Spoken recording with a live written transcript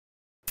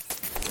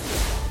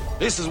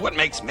This is what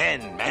makes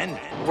men, men.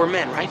 We're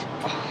men, right?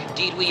 Oh,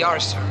 indeed we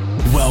are, sir.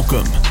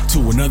 Welcome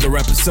to another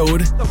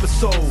episode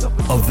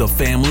of the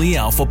Family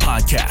Alpha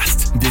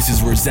Podcast. This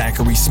is where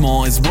Zachary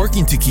Small is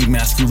working to keep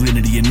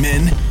masculinity in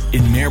men,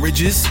 in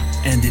marriages,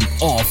 and in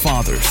all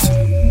fathers.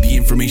 The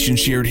information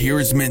shared here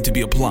is meant to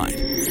be applied.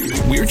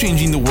 We're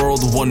changing the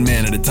world one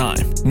man at a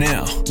time.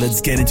 Now,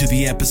 let's get into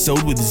the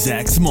episode with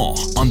Zach Small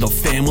on the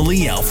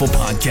Family Alpha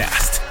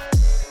Podcast.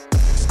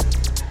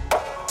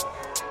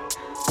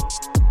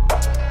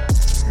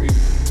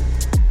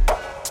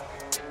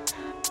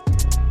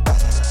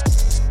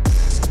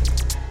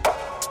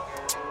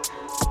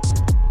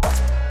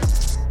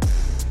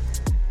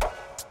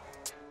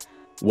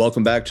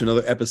 Welcome back to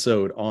another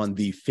episode on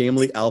the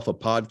Family Alpha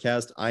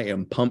Podcast. I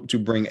am pumped to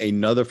bring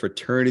another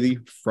Fraternity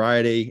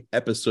Friday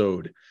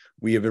episode.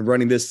 We have been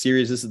running this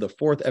series. This is the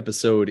fourth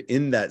episode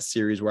in that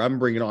series where I'm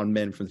bringing on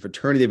men from the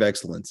Fraternity of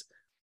Excellence.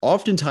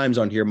 Oftentimes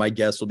on here, my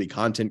guests will be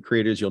content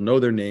creators. You'll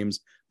know their names.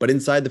 But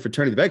inside the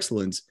Fraternity of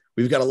Excellence,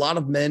 we've got a lot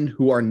of men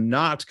who are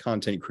not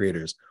content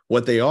creators.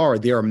 What they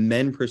are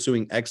men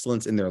pursuing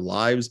excellence in their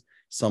lives,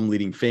 some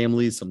leading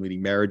families, some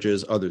leading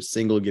marriages, others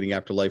single, getting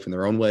after life in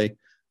their own way.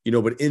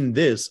 But in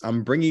this,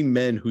 I'm bringing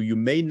men who you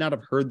may not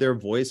have heard their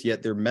voice,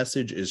 yet their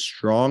message is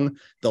strong.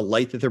 The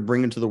light that they're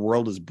bringing to the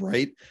world is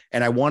bright.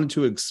 And I wanted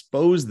to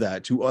expose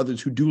that to others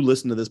who do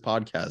listen to this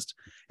podcast.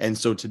 And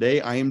so today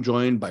I am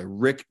joined by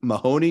Rick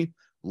Mahoney,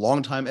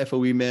 longtime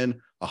FoE man,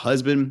 a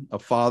husband, a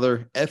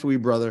father, FoE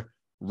brother.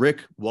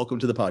 Rick, welcome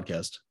to the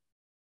podcast.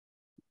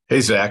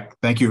 Hey, Zach.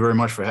 Thank you very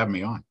much for having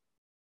me on.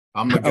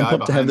 I'm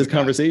pumped to have this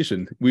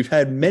conversation. We've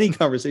had many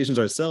conversations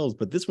ourselves,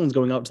 but this one's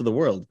going out to the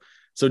world.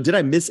 So did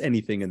I miss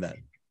anything in that?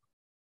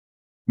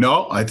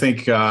 No, I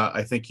think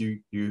you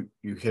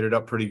hit it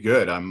up pretty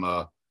good. I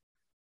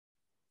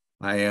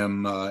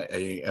am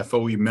a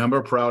FoE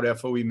member, proud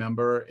FoE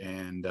member,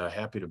 and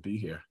happy to be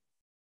here.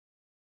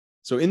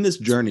 So in this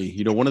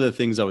journey, one of the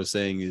things I was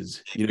saying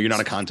is, you're not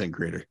a content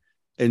creator.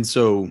 And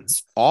so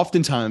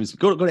oftentimes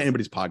go to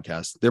anybody's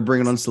podcast. They're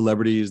bringing on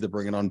celebrities. They're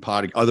bringing on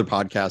other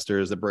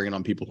podcasters. They're bringing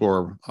on people who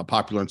are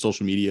popular on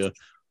social media,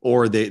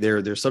 or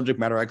they're subject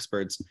matter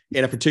experts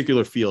in a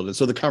particular field. And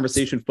so the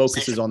conversation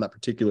focuses on that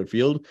particular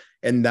field,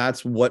 and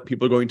that's what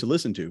people are going to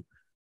listen to.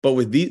 But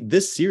with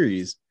this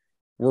series,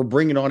 we're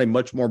bringing on a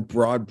much more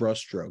broad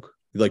brushstroke,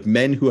 like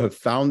men who have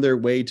found their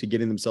way to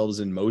getting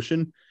themselves in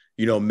motion,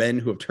 men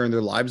who have turned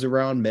their lives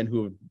around, men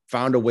who have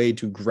found a way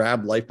to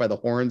grab life by the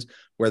horns,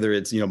 whether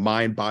it's,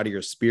 mind, body,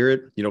 or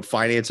spirit,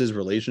 finances,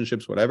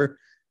 relationships, whatever.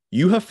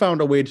 You have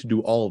found a way to do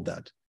all of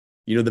that.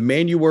 The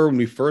man you were when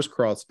we first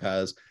crossed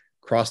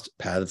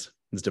paths,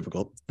 it's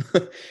difficult,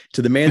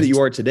 to the man that you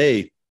are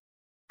today,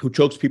 who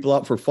chokes people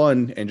out for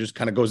fun and just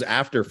kind of goes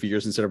after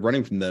fears instead of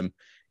running from them.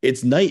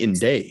 It's night and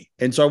day.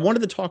 And so I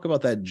wanted to talk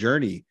about that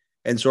journey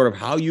and sort of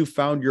how you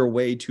found your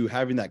way to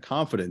having that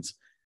confidence,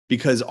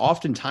 because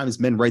oftentimes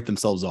men write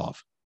themselves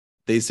off.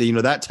 They say,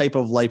 that type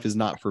of life is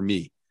not for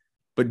me.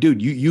 But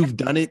dude, you've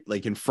done it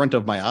like in front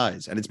of my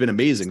eyes, and it's been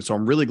amazing. So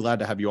I'm really glad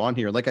to have you on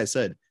here. Like I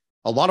said,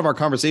 a lot of our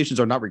conversations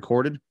are not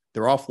recorded.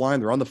 They're offline.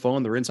 They're on the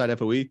phone. They're inside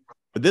FoE.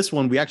 But this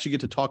one, we actually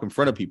get to talk in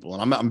front of people.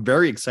 And I'm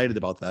very excited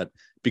about that,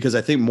 because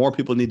I think more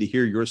people need to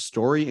hear your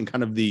story and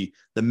kind of the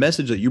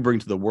message that you bring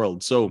to the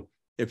world. So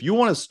if you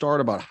want to start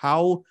about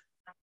how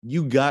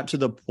you got to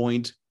the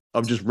point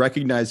of just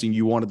recognizing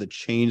you wanted to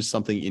change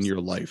something in your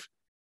life,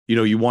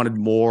 you wanted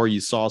more, you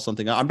saw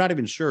something. I'm not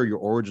even sure your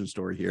origin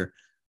story here,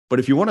 but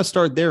if you want to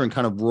start there and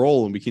kind of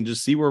roll, and we can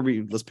just see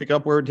let's pick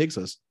up where it takes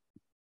us.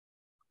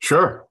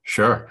 Sure.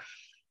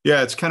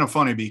 Yeah, it's kind of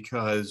funny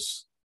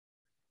because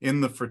in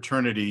the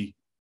fraternity,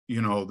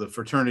 the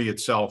fraternity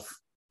itself,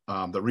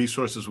 the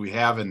resources we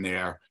have in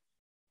there,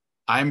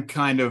 I'm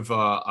kind of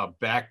a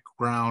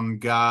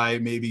background guy,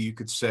 maybe you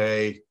could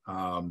say.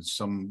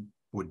 Some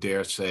would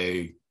dare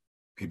say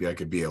maybe I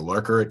could be a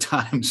lurker at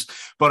times,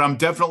 but I'm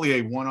definitely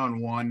a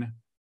one-on-one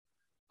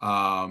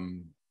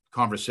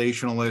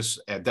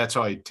conversationalist, and that's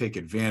how I take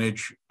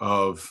advantage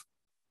of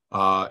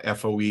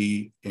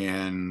FoE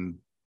and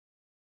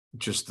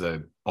just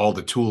all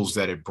the tools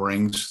that it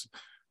brings.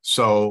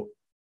 So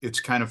it's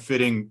kind of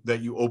fitting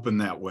that you open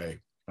that way.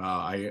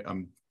 I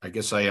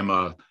guess I am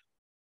I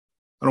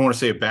don't want to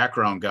say a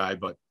background guy,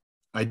 but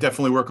I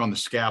definitely work on the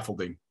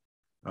scaffolding.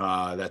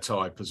 That's how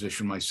I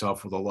position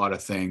myself with a lot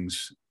of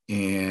things.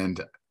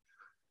 And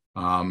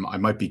I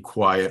might be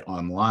quiet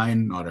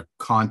online, not a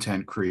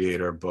content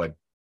creator, but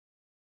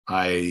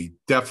I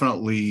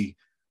definitely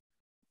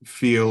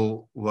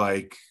feel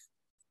like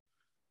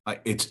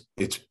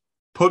it's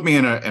put me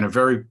in a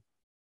very,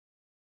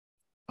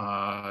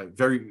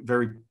 very,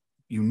 very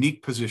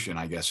unique position,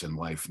 I guess, in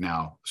life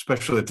now,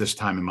 especially at this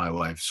time in my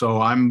life.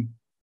 So I'm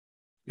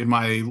in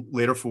my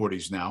later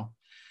 40s now,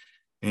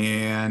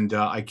 and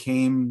I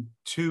came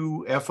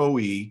to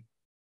FoE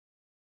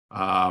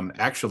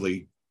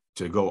actually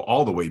to go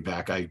all the way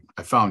back. I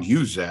found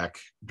you, Zach,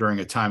 during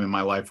a time in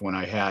my life when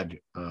I had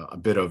a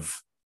bit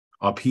of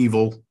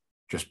upheaval,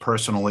 just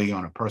personally,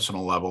 on a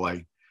personal level.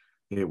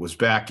 It was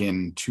back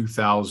in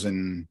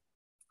 2000,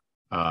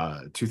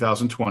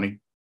 2020.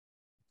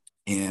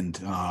 And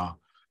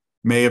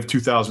May of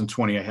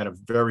 2020, I had a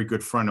very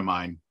good friend of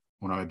mine,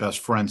 one of my best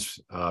friends,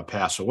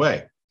 pass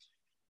away.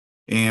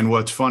 And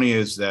what's funny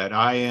is that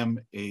I am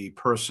a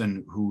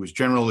person who is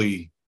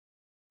generally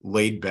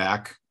laid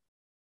back.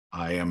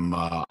 I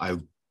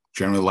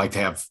generally like to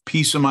have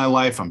peace in my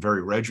life. I'm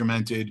very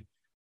regimented,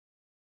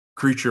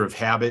 creature of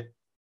habit.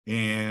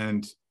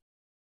 And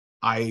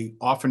I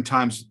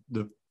oftentimes,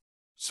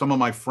 some of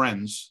my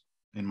friends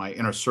in my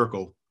inner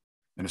circle,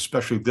 and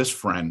especially this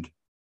friend,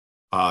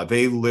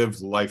 they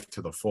lived life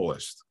to the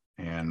fullest.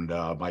 And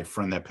my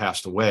friend that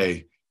passed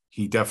away,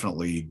 he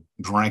definitely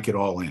drank it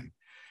all in.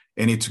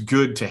 And it's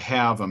good to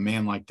have a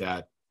man like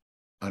that,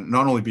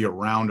 not only be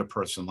around a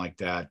person like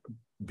that,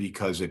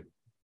 because it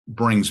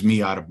brings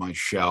me out of my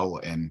shell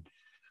and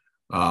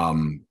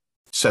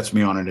sets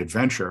me on an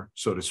adventure,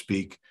 so to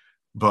speak.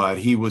 But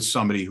he was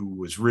somebody who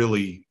was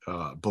really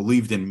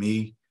believed in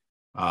me,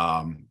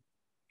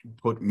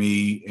 put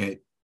me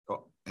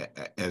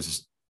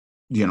as,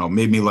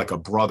 made me like a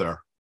brother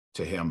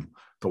to him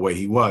the way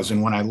he was.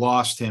 And when I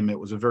lost him, it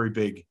was a very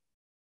big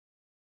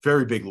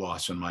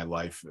loss in my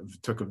life.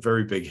 It took a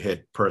very big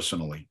hit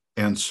personally.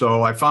 And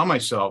so I found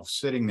myself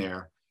sitting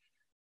there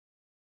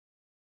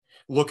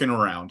looking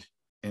around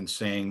and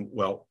saying,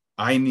 well,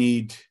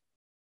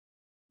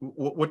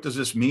 what does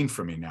this mean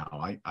for me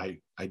now? I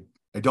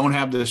don't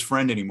have this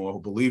friend anymore who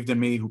believed in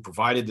me, who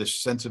provided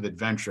this sense of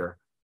adventure.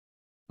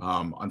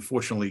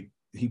 Unfortunately,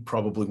 he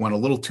probably went a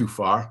little too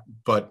far,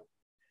 but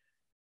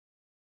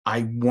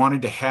I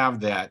wanted to have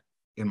that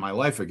in my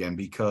life again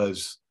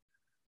because,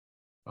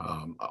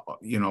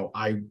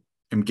 I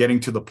am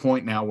getting to the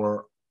point now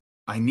where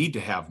I need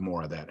to have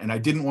more of that. And I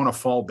didn't want to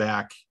fall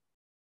back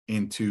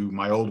into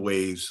my old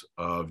ways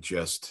of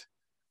just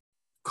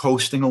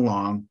coasting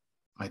along.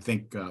 I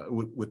think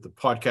with the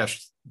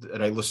podcast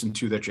that I listened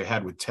to that you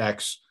had with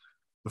Tex,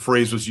 the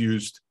phrase was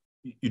used,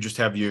 you just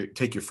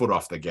take your foot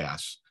off the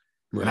gas.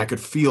 Right. And I could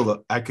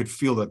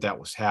feel that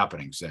was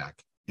happening,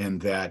 Zach, and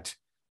that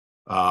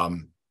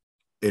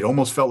it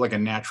almost felt like a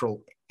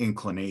natural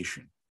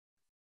inclination.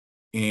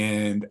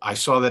 And I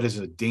saw that as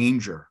a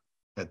danger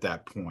at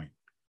that point.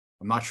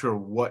 I'm not sure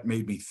what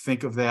made me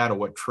think of that or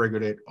what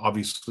triggered it.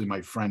 Obviously,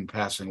 my friend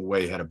passing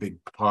away had a big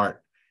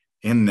part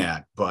in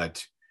that,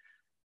 but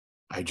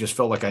I just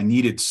felt like I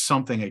needed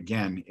something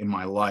again in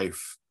my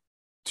life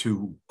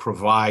to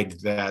provide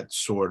that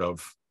sort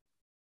of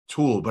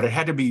tool, but it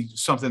had to be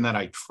something that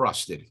I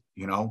trusted,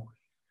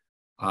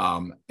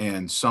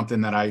 and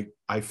something that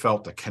I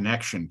felt a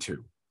connection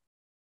to.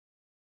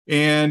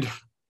 And,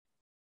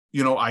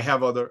 I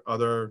have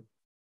other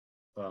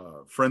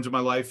friends in my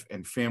life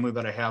and family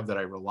that I have that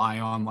I rely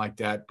on like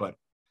that, but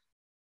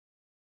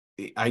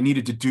I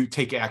needed to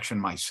take action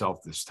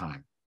myself this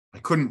time. I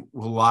couldn't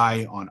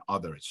rely on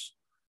others.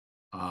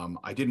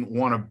 I didn't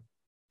want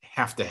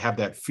to have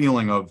that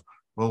feeling of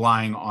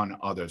relying on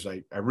others.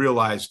 I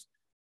realized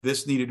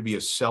this needed to be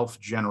a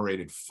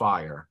self-generated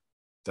fire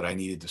that I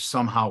needed to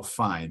somehow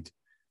find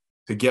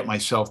to get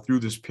myself through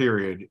this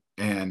period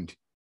and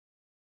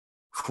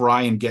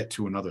try and get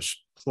to another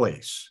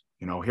place.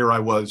 Here I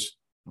was,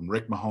 I'm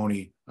Rick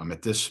Mahoney, I'm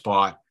at this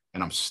spot,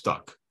 and I'm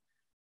stuck.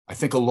 I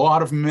think a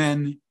lot of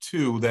men,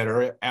 too, that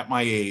are at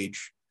my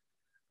age,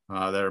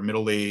 that are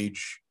middle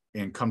age,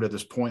 and come to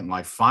this point in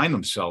life, find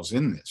themselves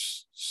in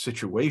this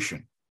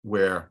situation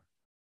where,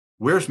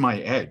 where's my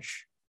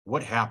edge?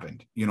 What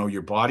happened?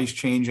 Your body's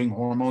changing,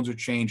 hormones are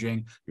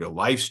changing, your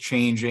life's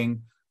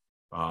changing.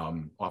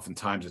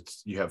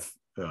 Oftentimes you have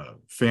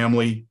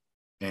family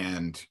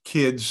and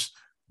kids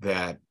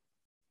that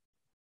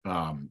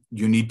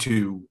you need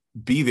to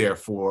be there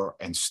for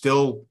and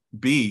still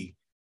be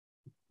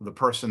the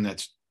person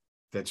that's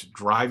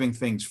driving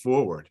things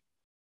forward.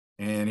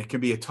 And it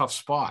can be a tough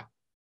spot.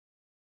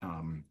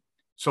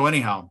 So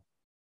anyhow,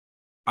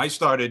 I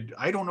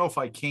don't know if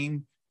I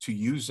came to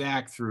you,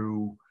 Zach,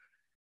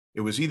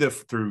 it was either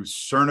through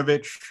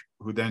Cernovich,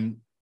 who then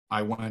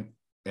I went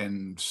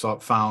and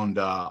found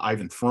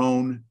Ivan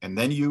Throne, and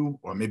then you,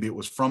 or maybe it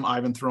was from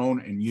Ivan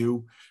Throne and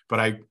you, but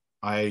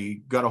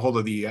I got a hold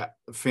of the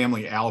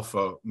Family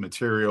Alpha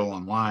material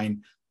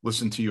online,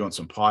 listened to you on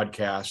some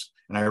podcasts,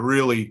 and I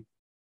really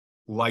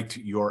liked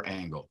your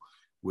angle,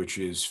 which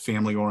is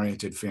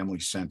family-oriented,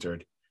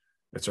 family-centered.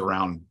 It's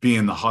around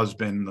being the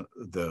husband,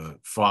 the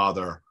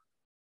father,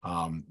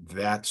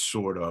 that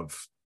sort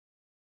of,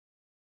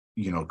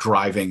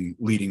 driving,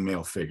 leading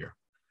male figure.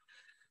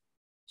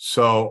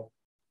 So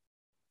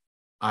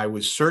I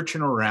was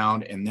searching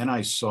around, and then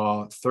I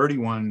saw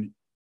 31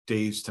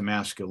 Days to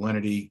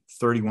Masculinity,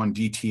 31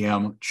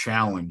 DTM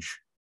challenge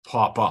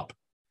pop up.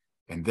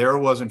 And there it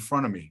was in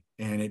front of me.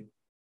 And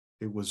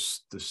it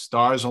was the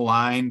stars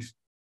aligned.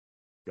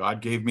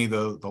 God gave me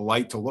the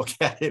light to look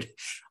at it.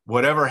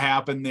 Whatever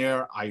happened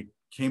there, I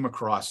came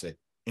across it.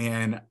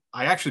 And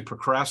I actually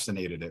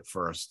procrastinated at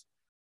first.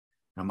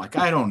 I'm like,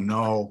 I don't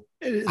know.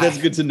 That's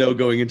good to know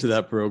going into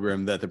that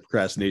program that the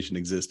procrastination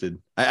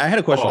existed. I had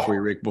a question for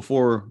you, Rick,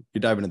 before you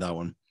dive into that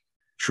one.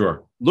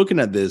 Sure. Looking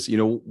at this,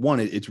 one,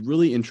 it's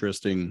really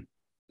interesting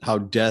how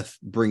death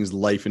brings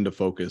life into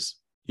focus.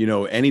 You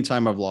know,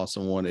 anytime I've lost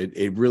someone,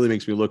 it really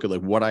makes me look at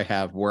like what I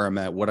have, where I'm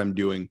at, what I'm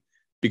doing,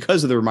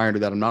 because of the reminder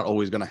that I'm not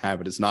always going to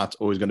have it. It's not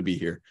always going to be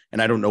here.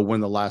 And I don't know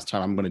when the last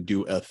time I'm going to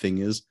do a thing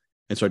is.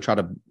 And so I try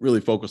to really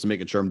focus on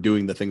making sure I'm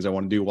doing the things I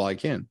want to do while I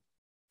can.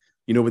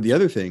 You know, but the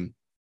other thing,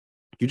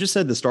 you just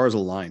said the stars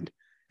aligned.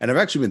 And I've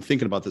actually been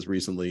thinking about this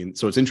recently. And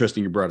so it's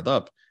interesting you brought it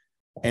up.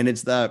 And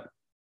it's that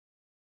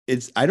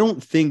I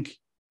don't think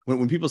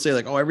when people say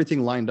like, oh,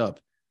 everything lined up,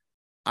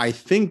 I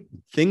think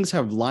things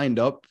have lined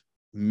up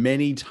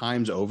many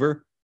times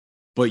over,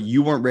 but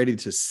you weren't ready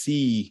to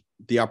see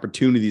the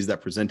opportunities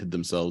that presented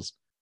themselves.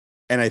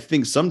 And I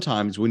think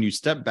sometimes when you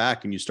step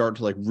back and you start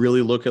to like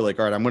really look at like,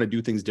 all right, I'm going to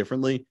do things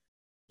differently,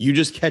 you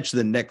just catch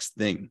the next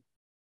thing.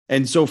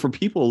 And so for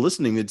people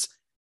listening, it's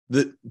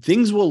the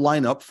things will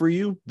line up for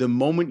you the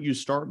moment you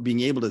start being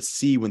able to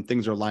see when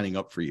things are lining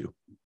up for you.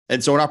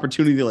 And so an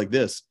opportunity like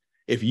this,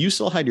 if you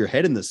still had your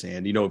head in the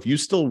sand, you know, if you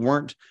still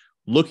weren't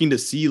looking to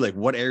see like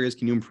what areas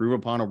can you improve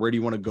upon or where do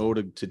you want to go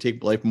to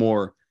take life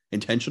more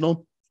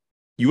intentional,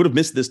 you would have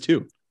missed this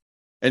too.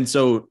 And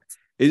so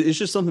it's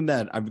just something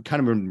that I've kind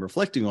of been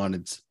reflecting on.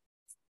 It's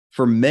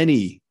for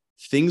many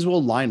things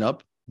will line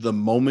up the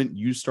moment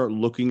you start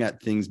looking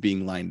at things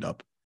being lined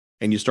up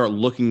and you start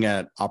looking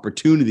at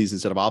opportunities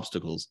instead of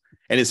obstacles.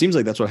 And it seems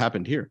like that's what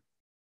happened here.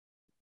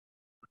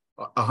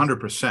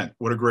 100%.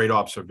 What a great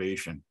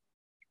observation.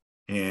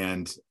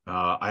 And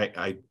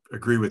I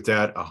agree with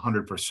that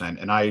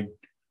 100%. And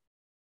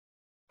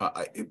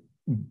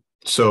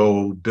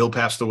so Bill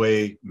passed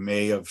away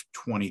May of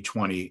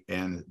 2020,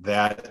 and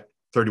that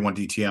 31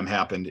 DTM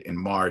happened in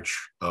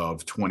March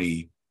of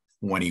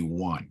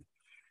 2021.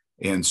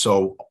 And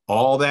so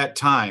all that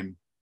time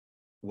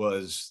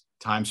was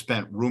time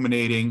spent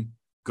ruminating,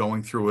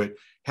 going through it.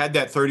 Had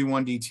that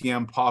 31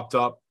 DTM popped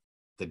up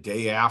the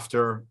day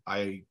after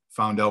I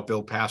found out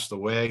Bill passed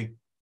away,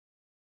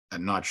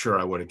 I'm not sure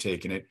I would have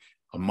taken it.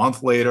 A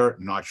month later,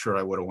 not sure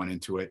I would have went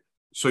into it.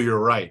 So you're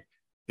right.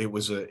 It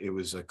was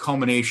a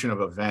culmination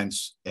of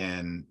events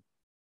and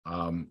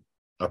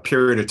a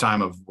period of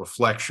time of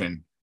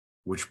reflection,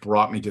 which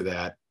brought me to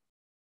that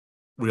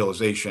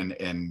realization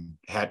and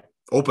had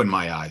opened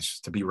my eyes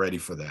to be ready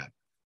for that.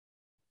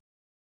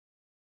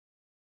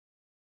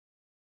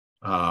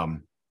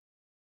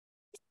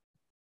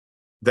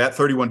 That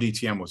 31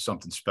 DTM was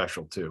something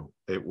special too.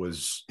 It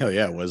was. Hell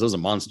yeah, it was. It was a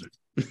monster.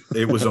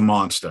 It was a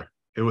monster.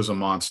 It was a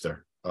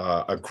monster.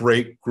 A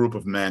great group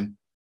of men.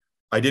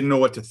 I didn't know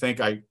what to think.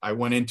 I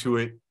went into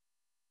it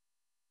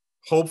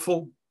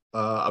hopeful,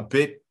 a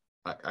bit.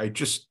 I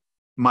just,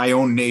 my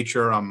own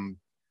nature,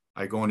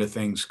 I go into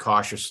things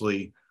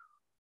cautiously.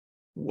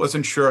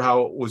 Wasn't sure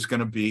how it was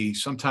going to be.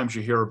 Sometimes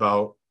you hear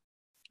about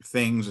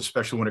things,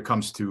 especially when it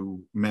comes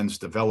to men's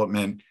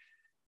development.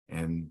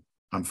 And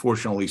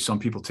unfortunately, some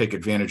people take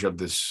advantage of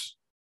this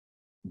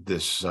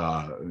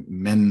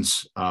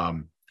men's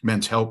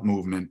health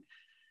movement,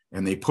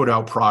 and they put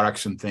out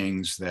products and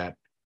things that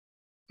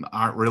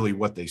aren't really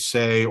what they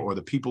say, or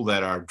the people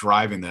that are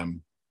driving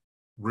them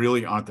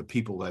really aren't the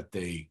people that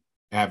they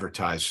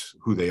advertise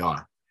who they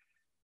are.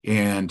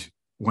 And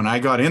when I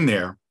got in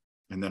there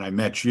and then I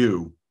met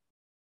you,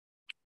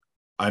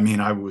 I mean,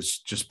 I was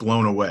just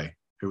blown away.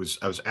 I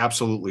was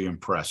absolutely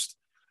impressed,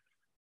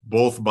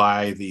 both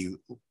by the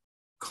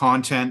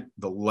content,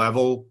 the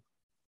level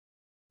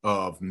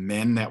of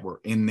men that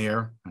were in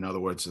there. In other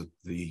words,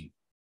 the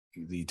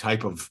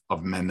type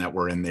of men that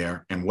were in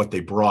there and what they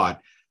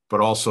brought,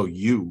 but also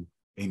you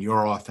and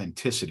your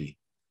authenticity.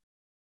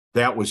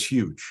 That was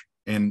huge.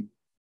 And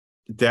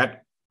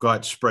that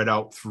got spread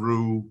out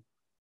through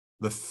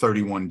the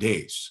 31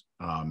 days.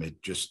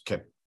 It just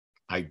kept,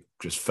 I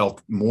just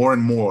felt more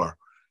and more,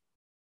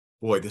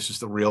 boy, this is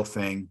the real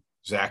thing.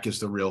 Zach is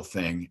the real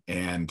thing.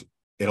 And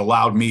it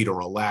allowed me to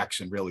relax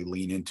and really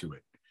lean into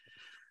it.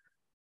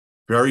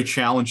 Very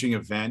challenging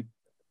event.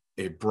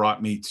 It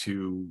brought me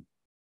to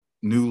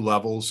new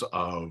levels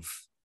of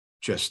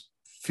just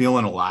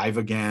feeling alive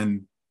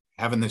again,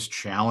 having this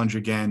challenge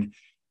again.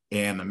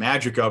 And the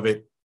magic of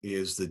it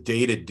is the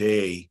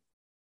day-to-day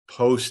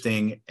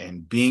posting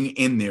and being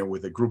in there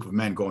with a group of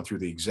men going through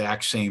the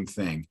exact same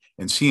thing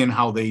and seeing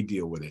how they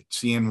deal with it,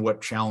 seeing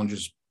what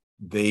challenges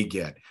they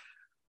get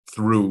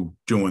through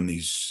doing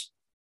these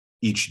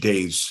each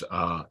day's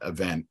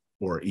event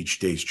or each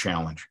day's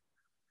challenge.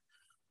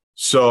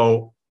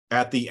 So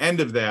at the end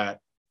of that,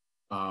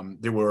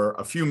 there were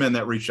a few men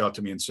that reached out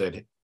to me and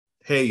said,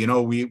 hey, you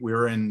know,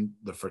 we're in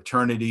the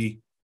fraternity,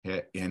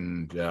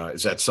 and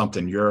is that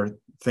something you're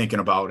thinking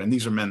about? And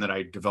these are men that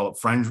I developed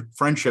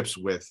friendships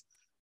with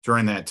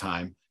during that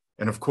time.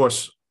 And of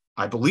course,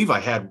 I believe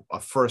I had a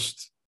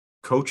first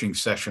coaching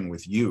session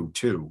with you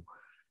too.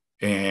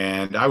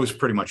 And I was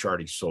pretty much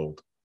already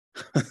sold.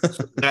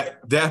 So that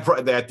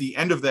at the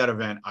end of that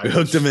event,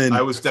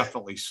 I was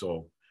definitely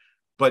sold.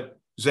 But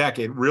Zach,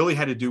 it really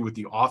had to do with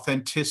the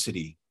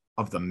authenticity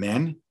of the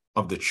men,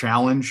 of the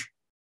challenge,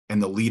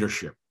 and the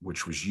leadership,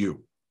 which was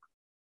you.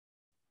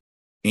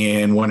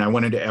 And when I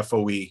went into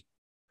FoE,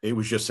 it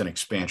was just an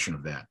expansion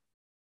of that.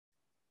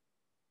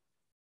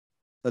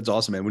 That's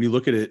awesome, man. When you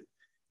look at it,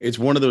 it's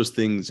one of those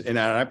things, and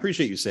I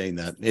appreciate you saying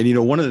that. And you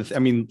know, one of the, I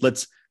mean,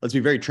 let's be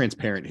very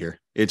transparent here.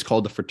 It's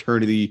called the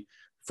Fraternity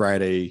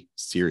Friday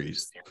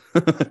series.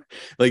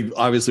 Like,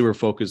 obviously, we're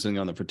focusing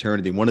on the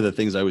fraternity. One of the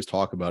things I always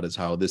talk about is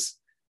how this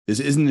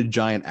isn't a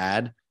giant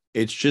ad.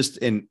 It's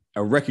just a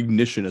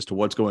recognition as to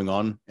what's going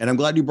on. And I'm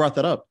glad you brought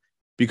that up,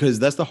 because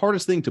that's the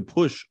hardest thing to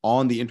push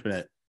on the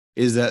internet.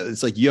 Is that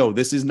it's like, yo,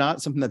 this is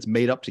not something that's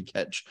made up to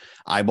catch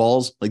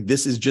eyeballs. Like,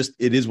 this is just,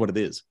 it is what it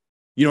is.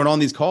 You know, and on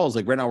these calls,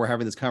 like right now we're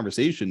having this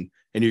conversation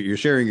and you're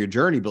sharing your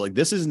journey, but like,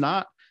 this is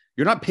not,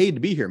 you're not paid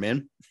to be here,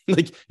 man.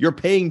 Like, you're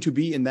paying to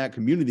be in that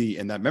community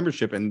and that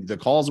membership. And the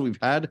calls that we've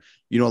had,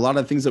 you know, a lot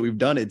of the things that we've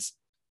done, it's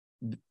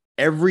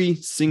every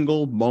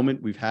single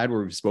moment we've had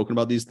where we've spoken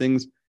about these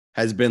things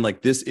has been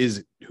like, this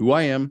is who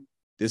I am.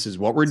 This is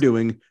what we're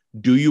doing.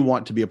 Do you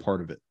want to be a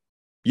part of it?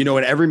 You know,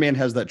 and every man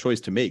has that choice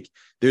to make.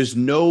 There's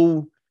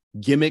no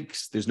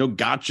gimmicks. There's no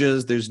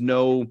gotchas. There's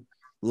no,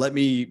 let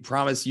me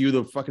promise you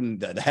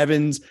the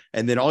heavens.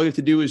 And then all you have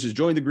to do is just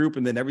join the group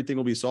and then everything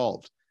will be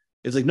solved.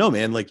 It's like, no,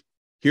 man, like,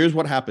 here's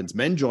what happens.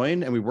 Men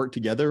join and we work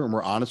together and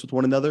we're honest with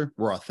one another.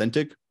 We're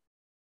authentic.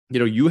 You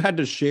know, you had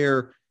to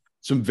share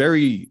some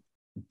very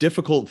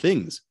difficult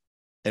things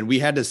and we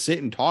had to sit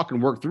and talk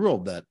and work through all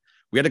of that.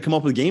 We had to come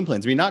up with game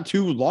plans. I mean, not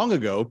too long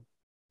ago,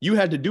 you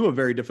had to do a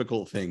very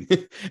difficult thing.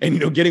 And, you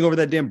know, getting over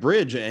that damn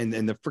bridge and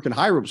the freaking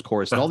high ropes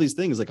course and all these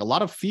things, like a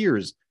lot of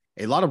fears,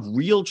 a lot of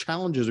real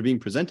challenges are being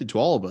presented to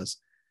all of us.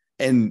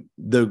 And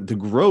the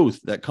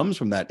growth that comes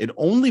from that, it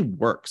only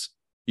works.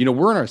 You know,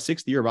 we're in our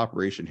 6th year of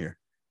operation here.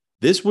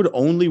 This would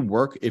only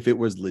work if it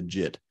was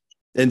legit.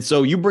 And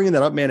so you bringing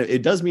that up, man,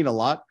 it does mean a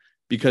lot,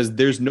 because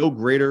there's no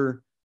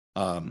greater,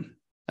 I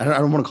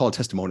don't want to call it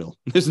testimonial.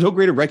 There's no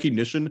greater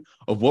recognition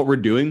of what we're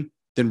doing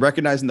than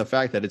recognizing the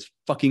fact that it's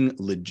fucking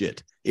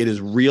legit. It is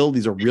real.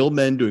 These are real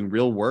men doing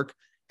real work.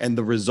 And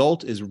the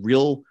result is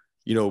real,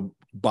 you know,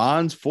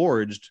 bonds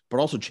forged, but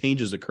also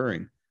changes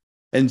occurring.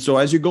 And so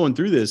as you're going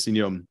through this and,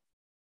 you know,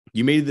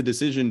 you made the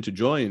decision to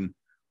join,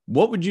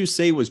 what would you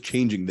say was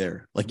changing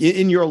there? Like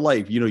in your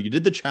life, you know, you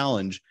did the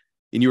challenge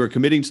and you were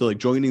committing to like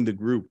joining the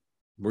group.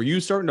 Were you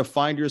starting to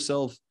find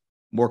yourself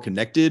more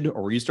connected,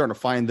 or were you starting to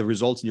find the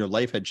results in your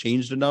life had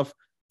changed enough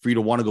for you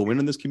to want to go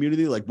in this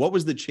community? Like, what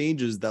was the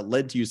changes that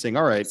led to you saying,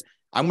 all right,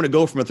 I'm going to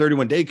go from a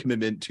 31-day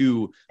commitment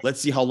to let's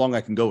see how long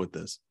I can go with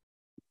this?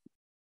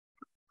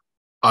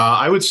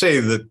 I would say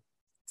the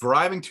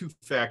driving two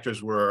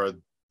factors were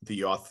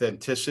the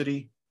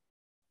authenticity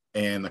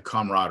and the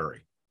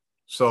camaraderie.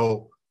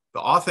 So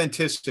the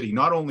authenticity,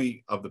 not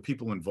only of the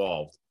people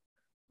involved,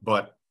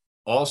 but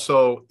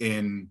also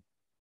in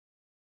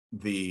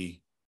the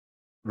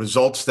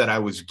results that I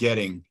was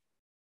getting.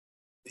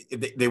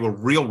 They were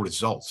real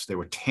results. They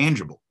were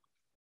tangible.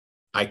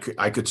 I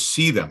could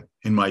see them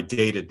in my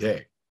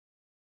day-to-day.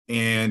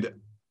 And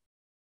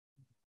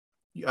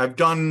I've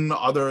done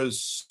other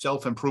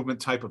self-improvement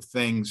type of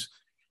things.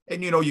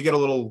 And, you know, you get a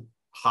little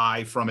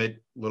high from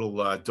it, little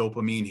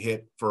dopamine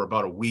hit for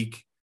about a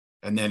week,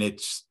 and then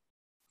it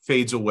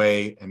fades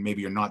away, and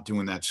maybe you're not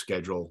doing that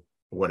schedule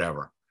or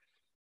whatever.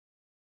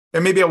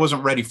 And maybe I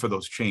wasn't ready for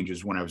those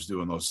changes when I was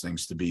doing those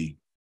things, to be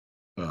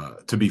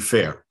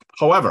fair.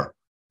 However,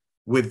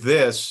 with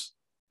this,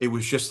 it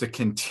was just a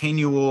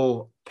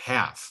continual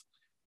path.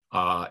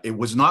 It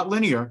was not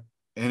linear,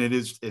 and it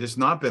has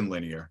not been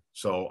linear.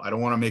 So I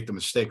don't want to make the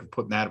mistake of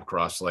putting that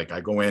across. Like,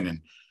 I go in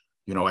and,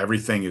 you know,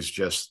 everything is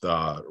just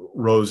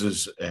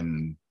roses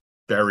and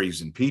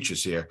berries and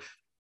peaches here.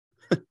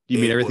 You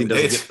mean everything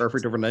doesn't get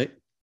perfect overnight?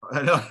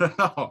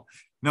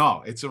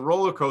 No, it's a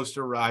roller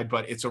coaster ride,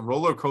 but it's a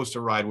roller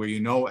coaster ride where, you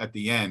know, at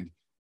the end,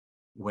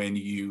 when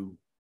you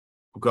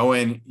go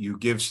in, you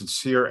give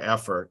sincere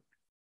effort,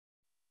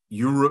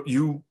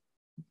 you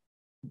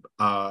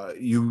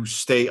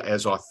stay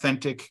as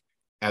authentic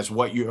as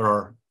what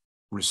you're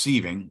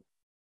receiving.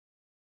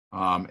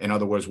 In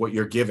other words, what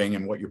you're giving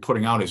and what you're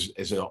putting out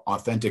is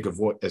authentic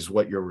as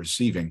what you're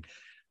receiving.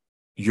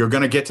 You're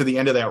going to get to the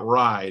end of that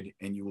ride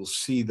and you will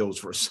see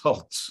those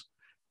results,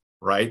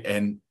 right?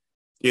 And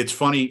it's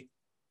funny,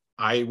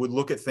 I would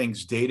look at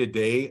things day to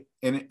day.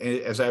 And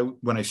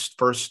when I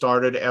first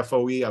started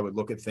FoE, I would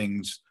look at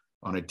things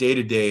on a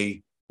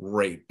day-to-day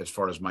rate as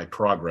far as my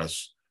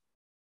progress.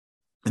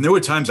 And there were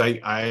times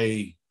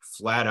I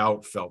flat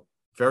out felt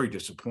very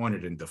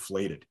disappointed and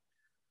deflated.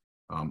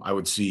 I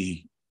would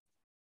see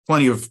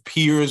plenty of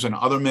peers and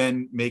other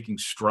men making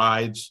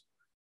strides,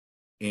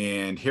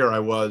 and here I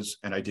was,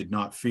 and I did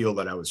not feel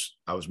that I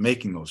was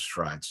making those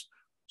strides.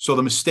 So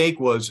the mistake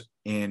was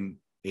in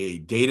a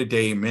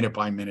day-to-day,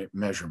 minute-by-minute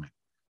measurement,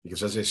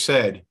 because, as I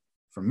said,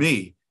 for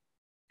me,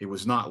 it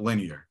was not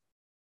linear,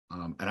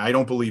 and I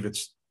don't believe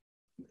it's.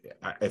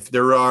 If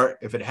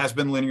it has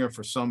been linear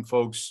for some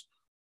folks,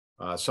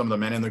 some of the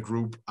men in the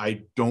group,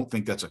 I don't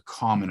think that's a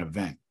common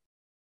event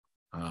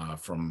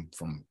from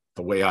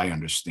the way I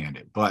understand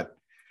it. But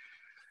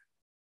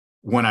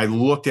when I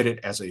looked at it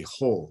as a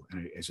whole,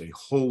 as a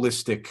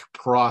holistic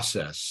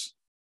process,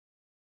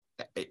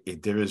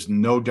 there is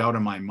no doubt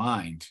in my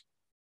mind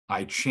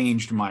I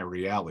changed my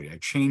reality. I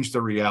changed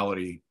the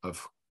reality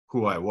of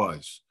who I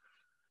was.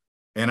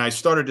 And I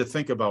started to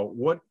think about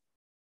what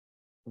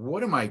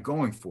am I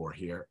going for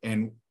here?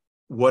 And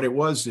what it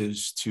was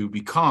is to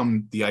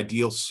become the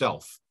ideal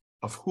self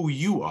of who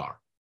you are,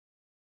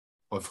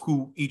 of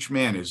who each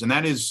man is. And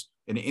that is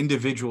an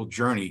individual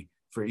journey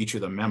for each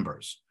of the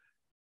members.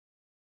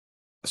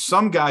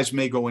 Some guys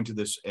may go into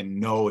this and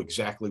know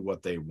exactly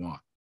what they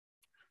want.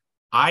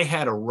 I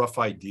had a rough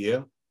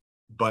idea,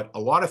 but a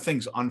lot of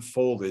things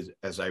unfolded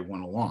as I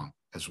went along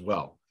as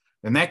well.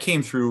 And that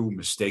came through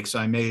mistakes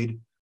I made,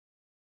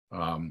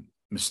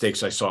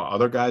 mistakes I saw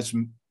other guys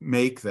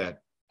make that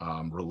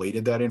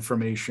related that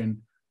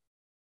information,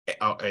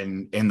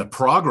 and the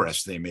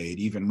progress they made,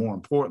 even more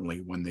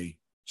importantly, when they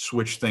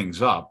switched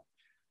things up.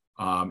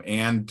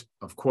 And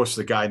of course,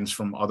 the guidance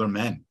from other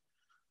men.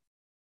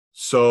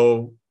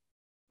 So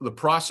the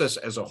process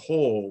as a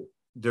whole,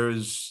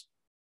 there's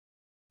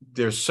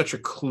such a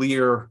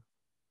clear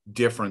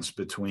difference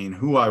between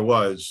who I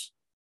was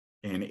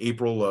in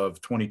April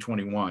of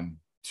 2021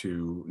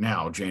 to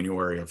now,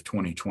 January of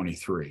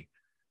 2023.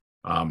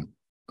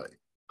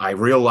 I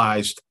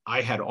realized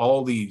I had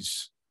all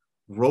these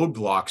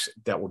roadblocks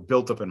that were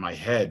built up in my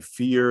head,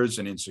 fears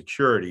and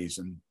insecurities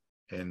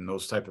and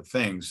those type of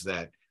things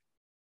that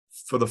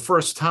for the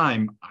first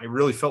time, I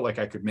really felt like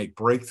I could make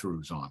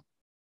breakthroughs on.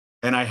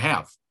 And I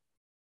have.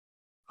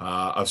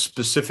 A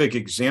specific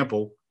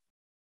example,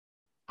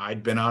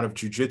 I'd been out of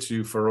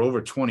jiu-jitsu for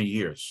over 20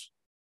 years.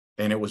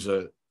 And it was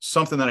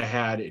something that I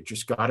had, it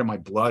just got in my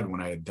blood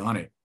when I had done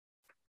it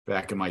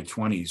back in my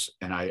 20s.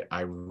 And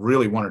I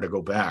really wanted to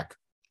go back.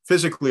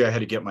 Physically, I had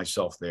to get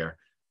myself there.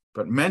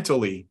 But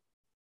mentally,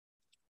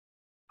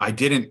 I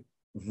didn't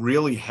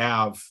really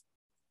have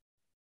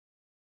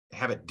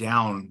it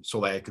down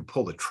so that I could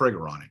pull the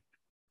trigger on it.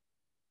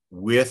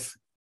 With,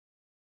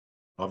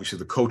 obviously,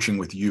 the coaching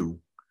with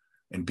you.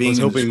 And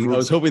being I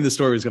was hoping the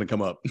story was going to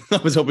come up. I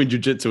was hoping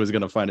jiu-jitsu was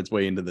going to find its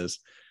way into this,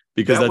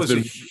 because that's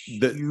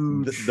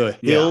been the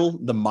hill,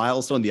 the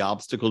milestone, the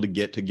obstacle to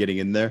getting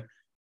in there,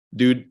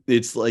 dude.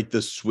 It's like the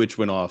switch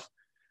went off,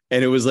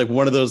 and it was like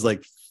one of those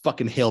like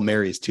fucking Hail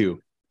Marys too,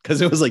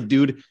 because it was like,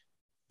 dude,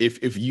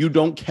 if you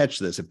don't catch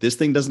this, if this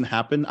thing doesn't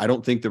happen, I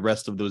don't think the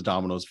rest of those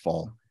dominoes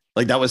fall.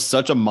 Like that was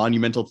such a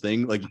monumental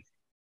thing. Like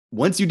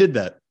once you did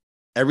that,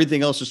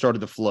 everything else just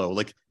started to flow.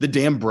 Like the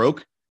dam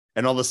broke.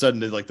 And all of a sudden,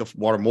 there's like the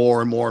water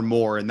more and more and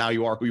more. And now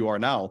you are who you are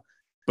now.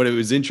 But it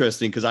was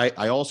interesting because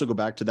I also go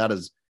back to that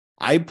as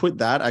I put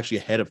that actually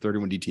ahead of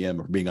 31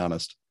 DTM, if being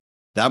honest.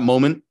 That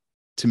moment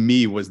to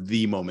me was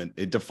the moment.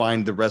 It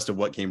defined the rest of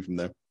what came from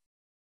there.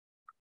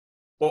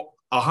 Well,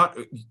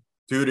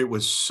 dude, it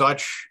was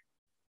such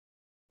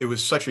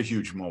a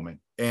huge moment.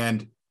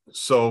 And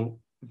so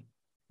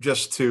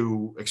just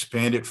to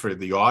expand it for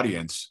the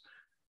audience,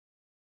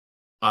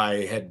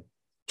 I had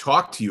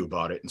talked to you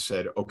about it and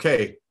said,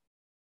 okay,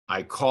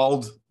 I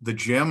called the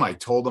gym. I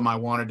told them I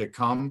wanted to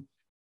come.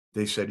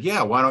 They said,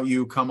 yeah, why don't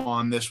you come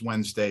on this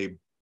Wednesday,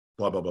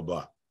 blah, blah, blah,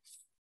 blah.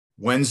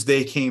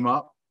 Wednesday came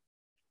up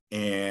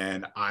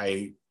and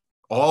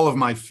all of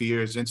my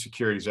fears,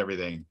 insecurities,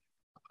 everything,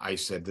 I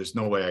said, there's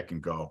no way I can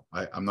go.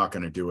 I'm not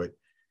going to do it.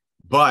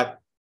 But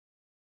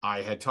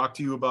I had talked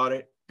to you about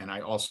it. And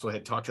I also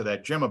had talked to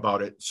that gym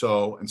about it.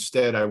 So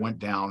instead I went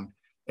down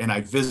and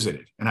I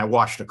visited and I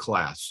watched a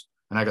class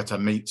and I got to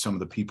meet some of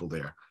the people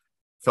there,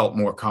 felt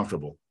more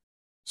comfortable.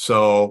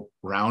 So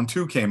round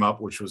 2 came up,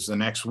 which was the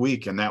next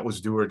week, and that was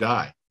do or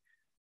die.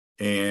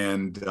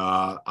 And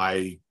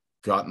I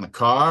got in the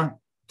car,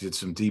 did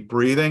some deep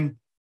breathing.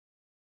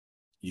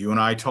 You and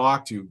I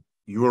talked. You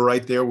were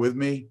right there with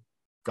me,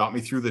 got me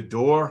through the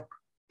door,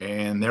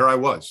 and there I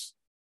was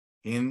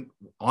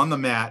on the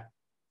mat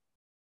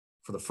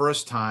for the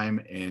first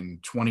time in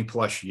 20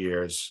 plus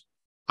years.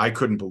 I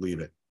couldn't believe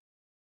it.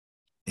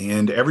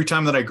 And every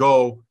time that I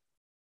go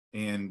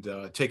and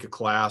take a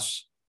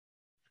class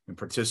and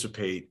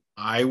participate,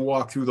 I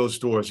walk through those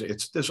doors.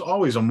 There's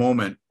always a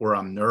moment where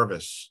I'm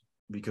nervous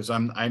because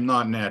I'm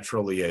not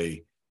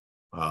naturally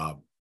a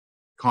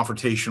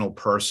confrontational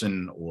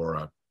person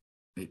or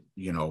a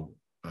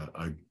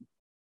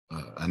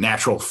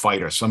natural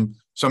fighter.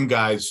 Some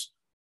guys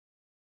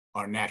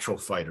are natural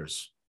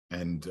fighters,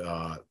 and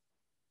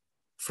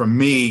for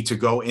me to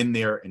go in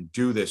there and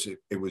do this,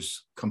 it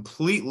was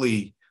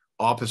completely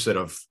opposite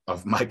of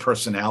my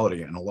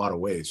personality in a lot of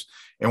ways.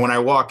 And when I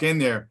walk in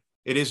there,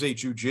 it is a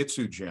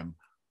jiu-jitsu gym.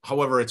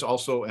 However, it's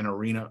also an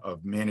arena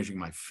of managing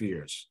my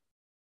fears,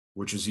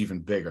 which is even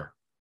bigger.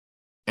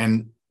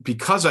 And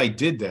because I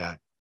did that,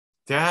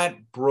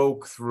 that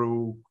broke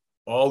through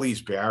all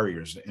these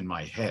barriers in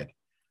my head.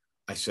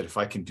 I said, if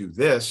I can do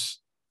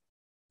this,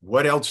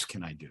 what else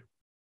can I do?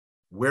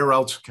 Where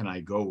else can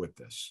I go with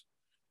this?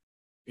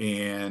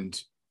 And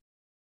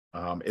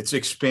it's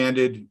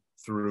expanded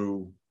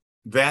through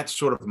that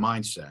sort of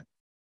mindset,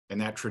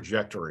 and that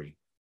trajectory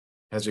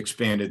has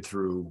expanded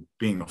through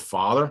being a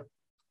father,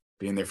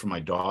 being there for my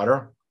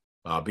daughter,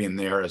 being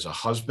there as a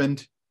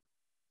husband,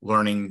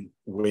 learning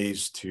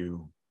ways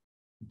to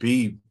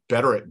be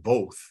better at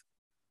both,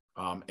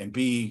 and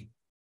be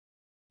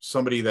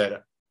somebody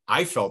that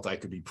I felt I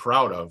could be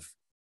proud of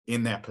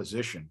in that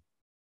position,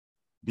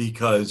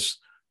 because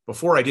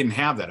before I didn't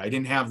have that. I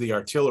didn't have the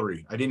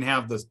artillery. I didn't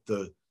have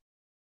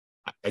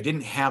I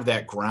didn't have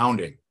that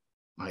grounding.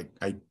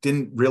 I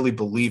didn't really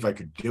believe I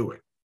could do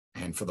it.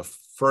 And for the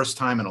first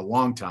time in a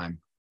long time,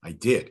 I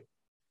did.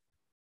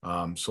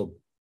 So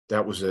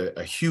that was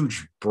a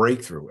huge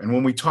breakthrough. And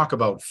when we talk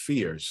about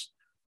fears,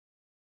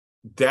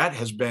 that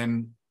has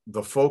been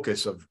the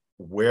focus of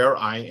where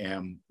I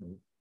am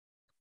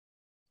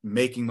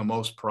making the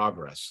most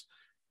progress.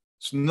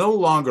 It's no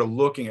longer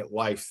looking at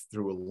life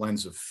through a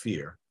lens of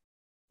fear,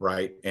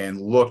 right?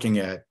 And looking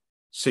at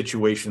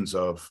situations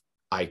of,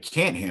 I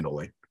can't handle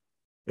it.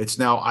 It's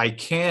now, I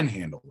can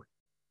handle it,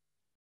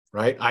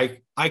 right?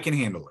 I can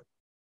handle it.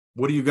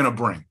 What are you going to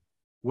bring?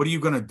 What are you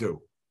going to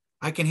do?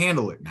 I can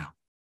handle it now.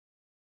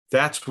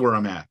 That's where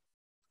I'm at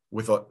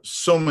with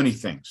so many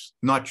things,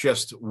 not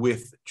just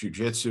with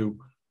jiu-jitsu,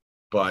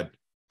 but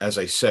as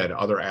I said,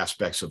 other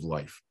aspects of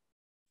life.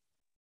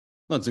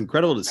 Well, it's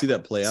incredible to see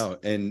that play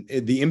out. And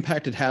the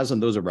impact it has on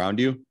those around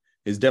you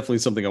is definitely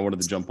something I wanted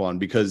to jump on,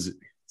 because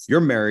you're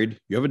married,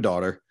 you have a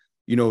daughter,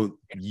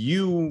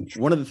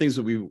 one of the things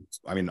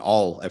that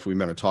all FoE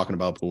men are talking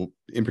about, but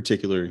in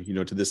particular,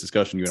 to this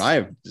discussion, you and I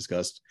have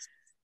discussed,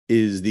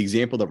 is the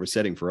example that we're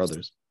setting for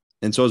others.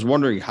 And so I was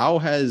wondering, how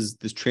has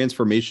this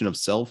transformation of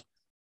self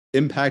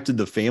impacted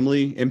the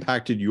family,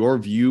 impacted your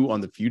view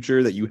on the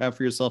future that you have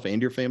for yourself and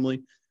your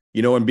family?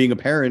 And being a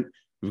parent,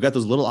 we've got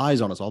those little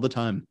eyes on us all the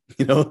time,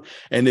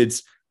 and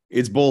it's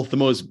both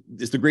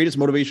it's the greatest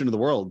motivation in the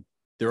world.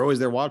 They're always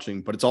there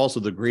watching, but it's also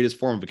the greatest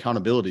form of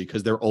accountability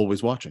because they're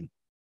always watching.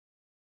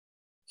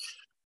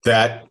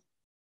 That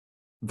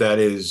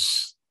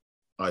is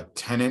a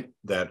tenet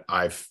that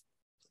I've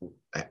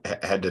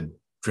had to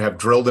have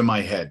drilled in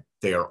my head.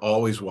 They are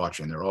always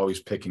watching. They're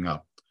always picking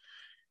up.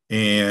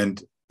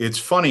 And it's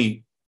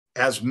funny,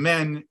 as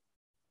men,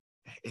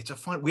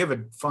 we have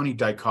a funny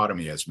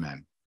dichotomy as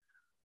men.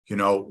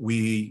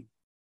 We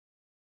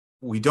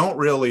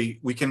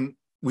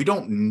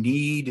don't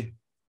need,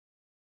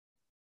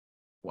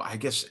 well, I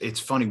guess it's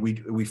funny.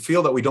 We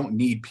feel that we don't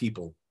need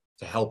people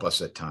to help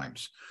us at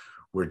times.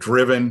 We're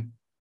driven,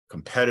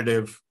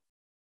 competitive.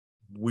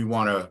 We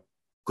want to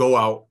go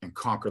out and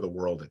conquer the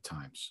world at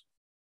times.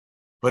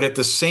 But at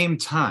the same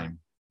time,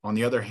 on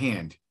the other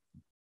hand,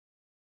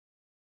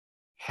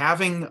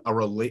 having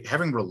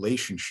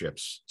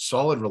relationships,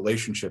 solid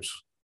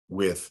relationships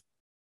with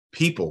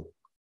people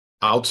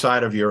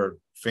outside of your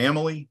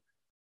family,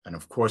 and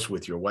of course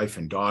with your wife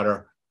and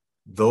daughter,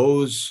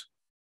 those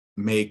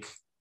make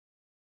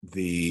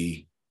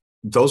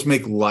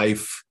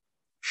life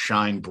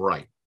shine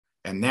bright.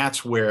 And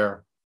that's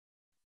where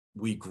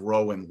we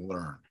grow and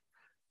learn.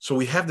 So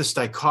we have this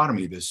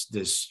dichotomy,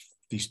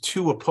 these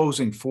two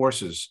opposing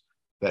forces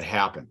that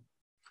happen.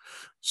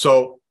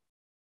 So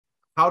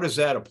how does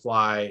that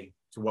apply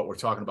to what we're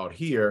talking about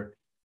here?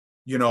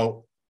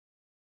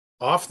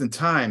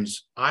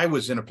 Oftentimes I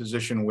was in a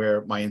position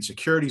where my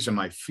insecurities and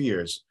my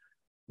fears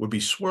would be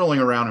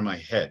swirling around in my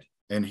head.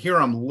 And here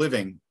I'm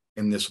living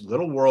in this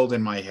little world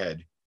in my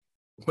head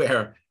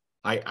where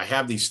I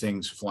have these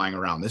things flying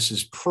around. This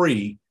is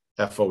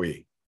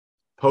pre-FoE.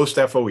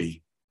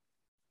 Post-FoE,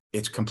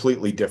 it's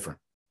completely different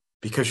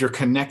because you're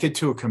connected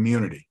to a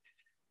community,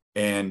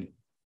 and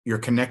you're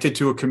connected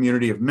to a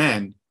community of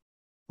men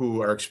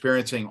who are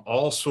experiencing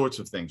all sorts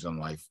of things in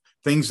life,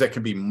 things that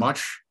can be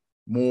much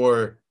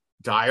more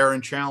dire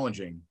and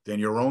challenging than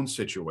your own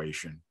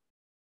situation.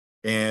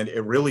 And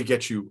it really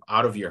gets you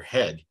out of your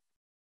head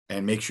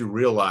and makes you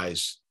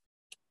realize,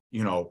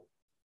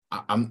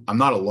 I'm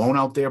not alone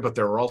out there, but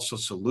there are also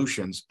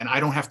solutions, and I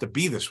don't have to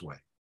be this way.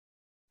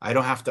 I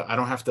don't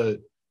have to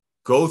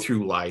go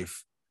through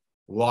life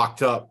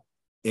locked up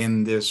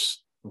in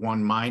this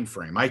one mind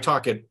frame. I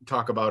talk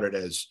about it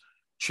as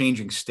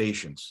changing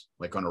stations,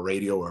 like on a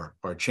radio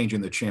or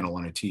changing the channel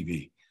on a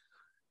TV.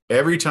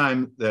 Every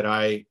time that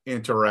I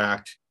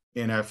interact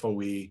in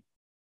FoE,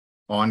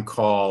 on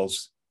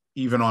calls,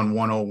 even on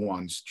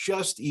 101s,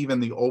 just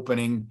even the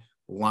opening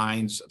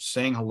lines of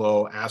saying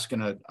hello,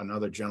 asking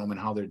another gentleman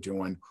how they're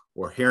doing,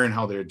 or hearing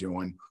how they're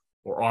doing,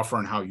 or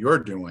offering how you're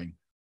doing,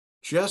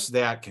 just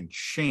that can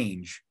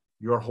change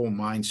your whole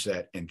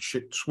mindset and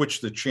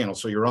switch the channel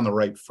so you're on the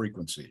right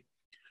frequency.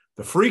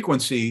 The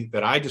frequency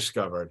that I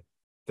discovered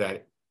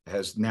that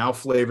has now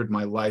flavored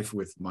my life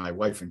with my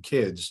wife and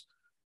kids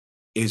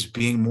is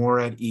being more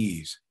at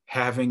ease,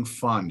 having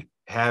fun,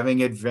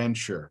 having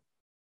adventure.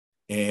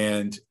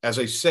 And as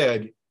I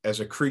said, as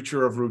a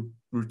creature of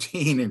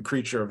routine and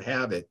creature of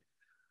habit,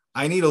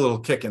 I need a little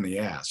kick in the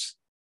ass.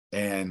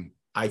 And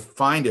I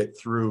find it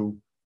through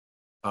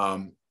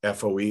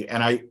FoE.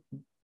 And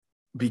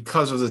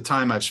because of the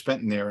time I've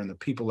spent in there and the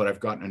people that I've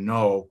gotten to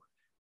know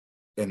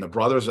and the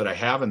brothers that I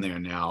have in there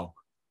now,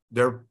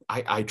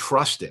 I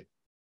trust it.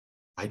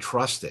 I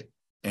trust it.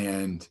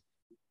 And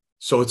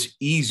so it's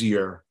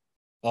easier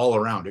all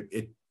around.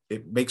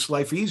 It makes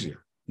life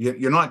easier.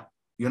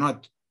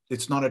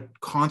 It's not a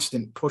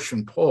constant push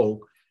and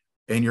pull,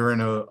 and you're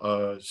in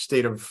a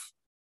state of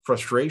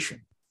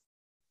frustration.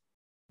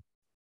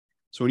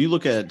 So when you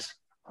look at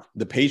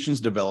the patience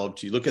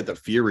developed, you look at the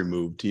fear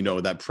removed,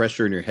 that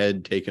pressure in your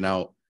head taken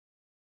out,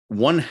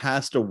 one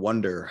has to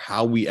wonder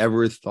how we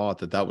ever thought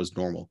that was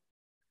normal.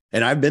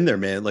 And I've been there,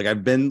 man. Like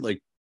I've been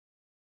like,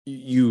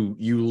 you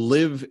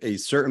live a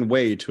certain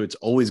way to it's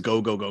always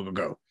go, go, go, go,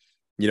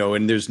 go,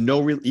 and there's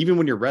no real, even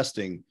when you're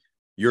resting,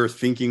 you're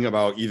thinking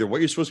about either what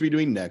you're supposed to be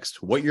doing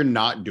next, what you're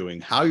not doing,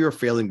 how you're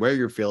failing, where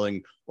you're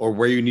failing, or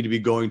where you need to be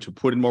going to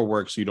put in more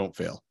work so you don't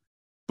fail.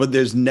 But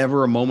there's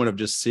never a moment of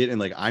just sit and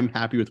like, I'm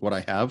happy with what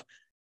I have.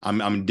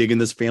 I'm digging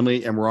this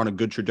family and we're on a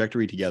good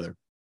trajectory together.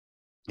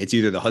 It's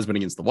either the husband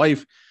against the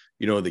wife,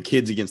 the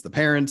kids against the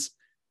parents,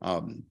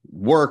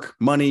 work,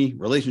 money,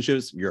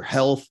 relationships, your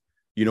health,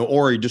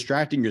 or you're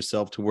distracting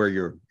yourself to where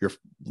you're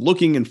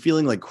looking and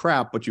feeling like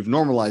crap, but you've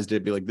normalized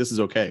it, be like, this is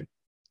okay.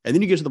 And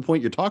then you get to the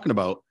point you're talking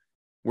about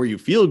where you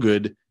feel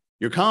good,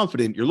 you're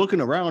confident, you're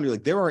looking around, you're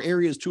like, there are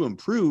areas to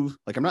improve.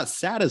 Like, I'm not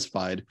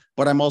satisfied,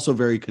 but I'm also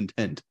very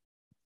content.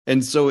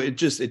 And so it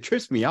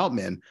trips me out,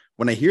 man,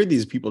 when I hear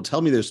these people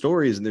tell me their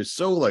stories and they're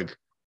so like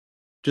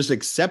just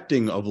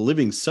accepting of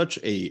living such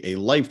a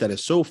life that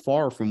is so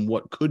far from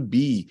what could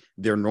be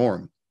their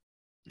norm.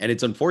 And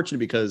it's unfortunate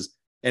because,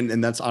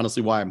 and that's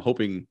honestly why I'm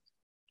hoping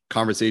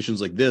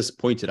conversations like this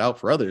point it out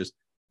for others.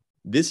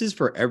 This is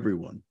for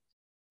everyone.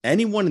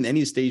 Anyone in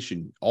any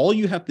station, all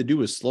you have to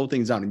do is slow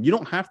things down. And you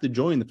don't have to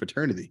join the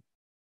fraternity.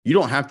 You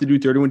don't have to do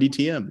 31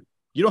 DTM.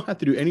 You don't have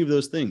to do any of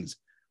those things.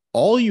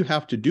 All you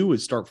have to do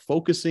is start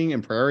focusing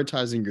and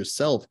prioritizing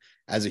yourself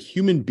as a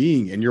human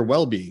being and your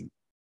well-being,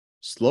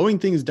 slowing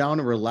things down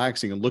and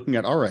relaxing and looking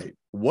at, all right,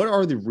 what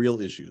are the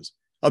real issues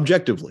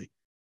objectively?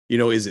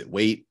 Is it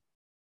weight?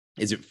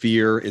 Is it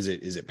fear? Is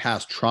it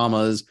past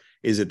traumas?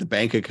 Is it the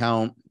bank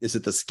account? Is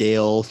it the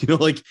scale?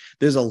 Like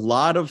there's a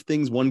lot of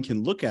things one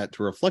can look at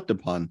to reflect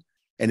upon.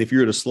 And if you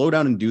were to slow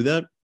down and do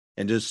that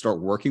and just start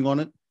working on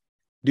it,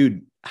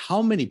 dude,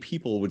 how many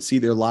people would see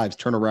their lives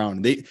turn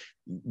around?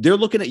 They're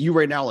looking at you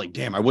right now like,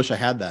 damn, I wish I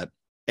had that.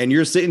 And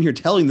you're sitting here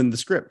telling them the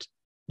script.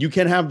 You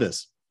can have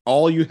this.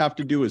 All you have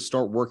to do is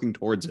start working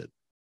towards it.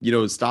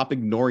 Stop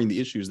ignoring the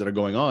issues that are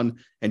going on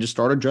and just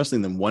start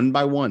addressing them one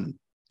by one.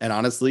 And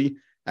honestly,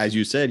 as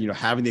you said,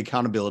 having the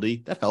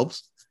accountability, that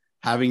helps.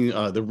 Having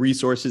the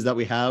resources that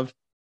we have,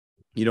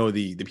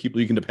 the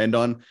people you can depend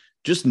on,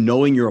 just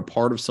knowing you're a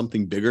part of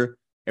something bigger.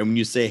 And when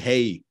you say,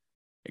 hey,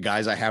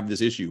 guys, I have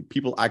this issue,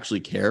 people actually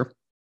care.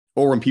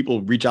 Or when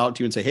people reach out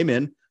to you and say, hey,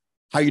 man,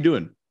 how you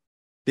doing?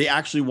 They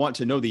actually want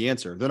to know the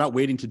answer. They're not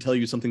waiting to tell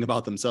you something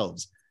about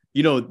themselves.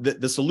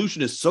 The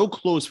solution is so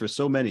close for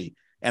so many.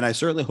 And I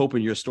certainly hope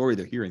in your story,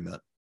 they're hearing that.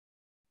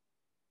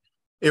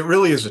 It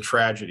really is a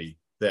tragedy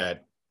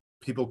that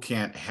people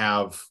can't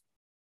have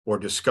or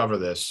discover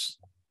this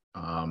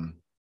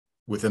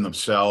within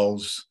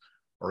themselves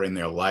or in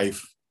their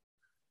life.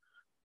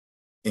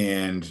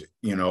 And,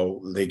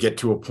 they get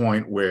to a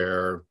point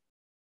where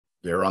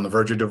they're on the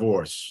verge of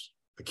divorce.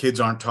 The kids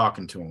aren't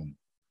talking to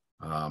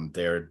them.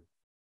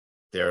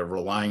 They're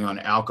relying on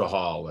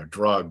alcohol or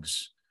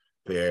drugs.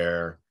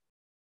 They're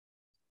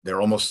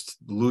almost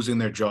losing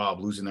their job,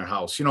 losing their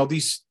house.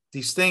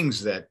 These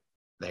things that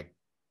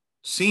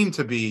seem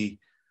to be,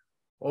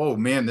 oh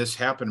man, this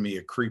happened to me,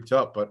 it creeped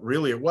up, but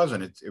really it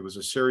wasn't. It was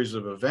a series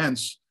of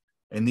events,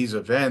 and these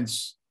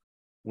events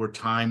were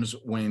times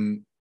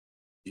when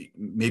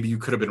maybe you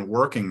could have been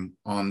working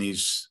on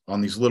these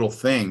little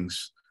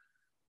things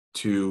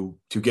to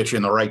get you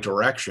in the right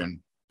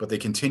direction, but they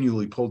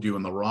continually pulled you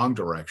in the wrong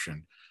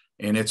direction.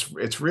 And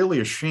it's really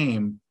a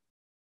shame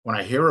when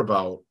I hear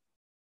about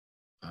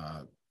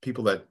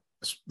people that,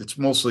 it's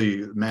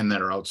mostly men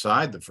that are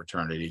outside the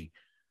fraternity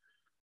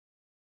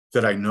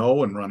that I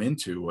know and run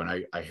into,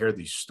 and I hear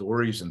these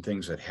stories and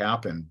things that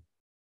happen,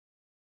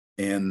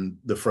 and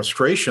the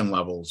frustration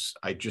levels,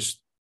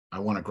 I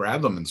want to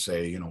grab them and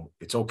say,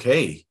 it's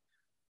okay.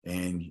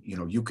 And,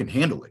 you can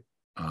handle it.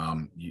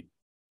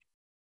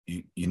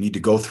 You need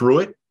to go through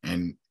it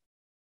and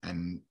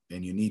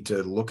you need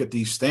to look at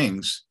these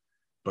things,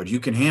 but you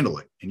can handle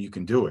it and you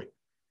can do it.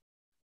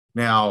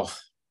 Now,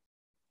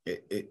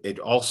 it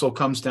also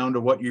comes down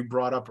to what you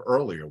brought up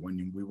earlier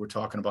when we were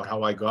talking about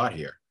how I got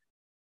here.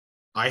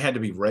 I had to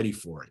be ready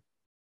for it,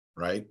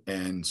 right?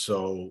 And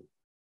so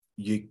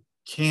you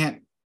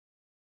can't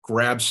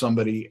grab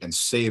somebody and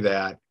say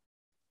that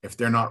if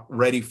they're not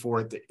ready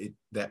for it,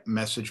 that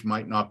message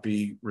might not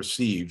be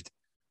received.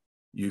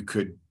 It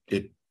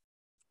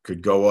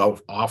could go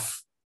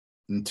off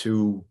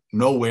into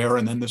nowhere,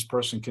 and then this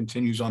person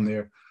continues on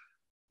their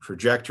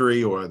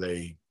trajectory, or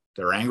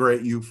they're angry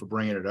at you for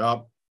bringing it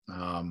up,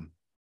 and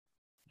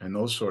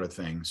those sort of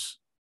things.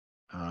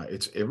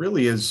 It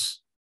really is.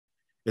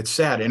 It's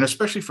sad, and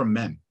especially from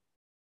men.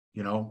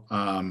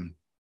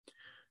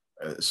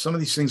 Some of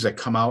these things that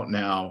come out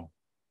now.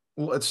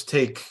 Well, let's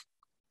take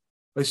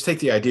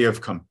the idea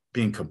of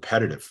being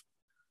competitive.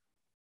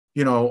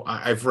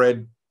 I've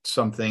read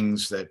some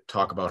things that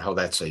talk about how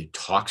that's a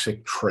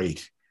toxic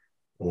trait,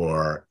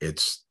 or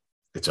it's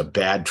a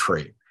bad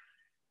trait.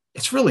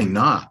 It's really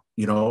not.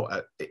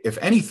 If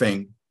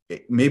anything,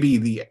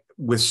 maybe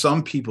with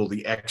some people,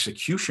 the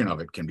execution of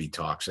it can be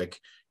toxic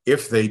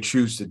if they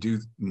choose to do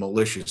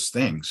malicious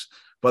things.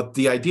 But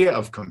the idea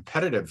of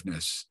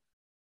competitiveness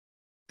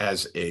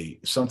as a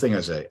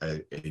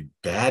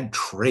bad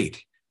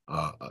trait,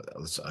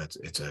 it's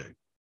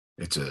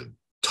a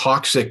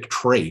toxic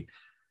trait.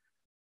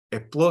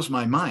 It blows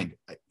my mind.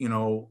 You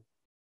know,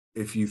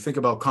 if you think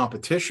about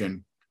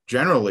competition,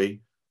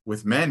 generally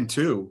with men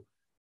too,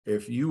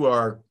 if you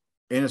are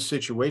in a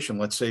situation,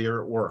 let's say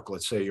you're at work,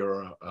 let's say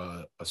you're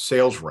a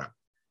sales rep,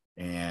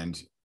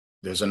 and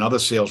there's another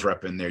sales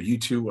rep in there. You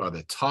two are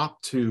the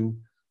top two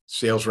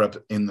sales rep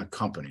in the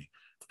company.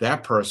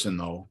 That person,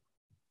 though,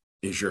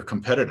 is your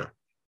competitor,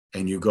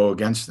 and you go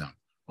against them.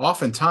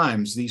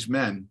 Oftentimes, these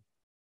men,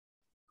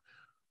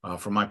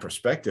 from my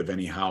perspective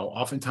anyhow,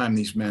 oftentimes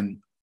these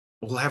men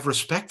will have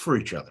respect for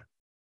each other,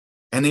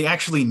 and they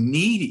actually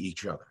need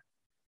each other.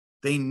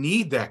 They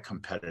need that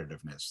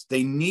competitiveness.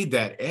 They need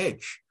that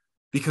edge,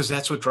 because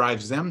that's what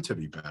drives them to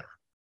be better.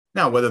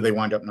 Now, whether they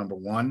wind up number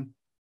one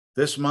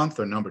this month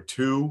or number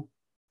two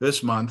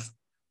this month,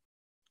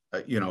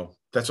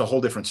 that's a whole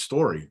different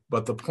story.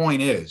 But the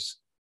point is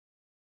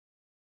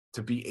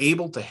to be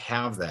able to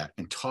have that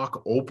and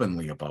talk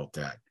openly about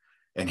that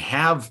and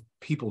have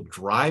people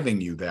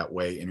driving you that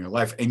way in your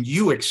life and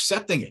you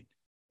accepting it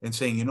and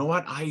saying, you know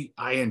what, I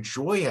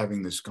enjoy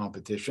having this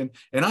competition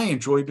and I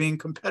enjoy being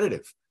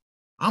competitive.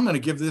 I'm going to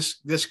give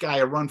this guy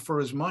a run for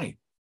his money.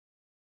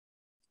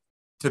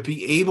 To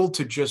be able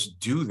to just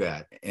do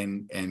that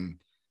and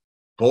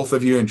both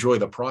of you enjoy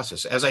the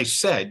process. As I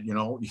said,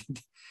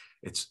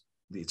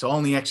 it's all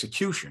in the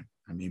execution.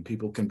 I mean,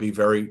 people can be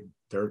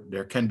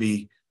there can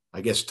be,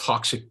 I guess,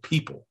 toxic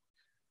people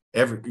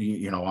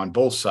on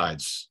both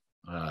sides,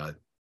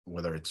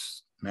 whether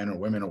it's men or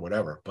women or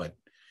whatever. But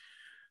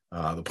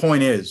the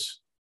point is,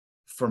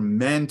 for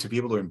men to be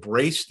able to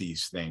embrace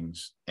these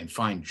things and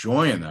find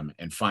joy in them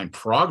and find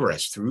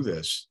progress through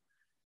this,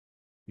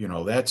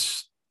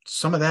 that's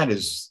some of that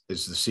is the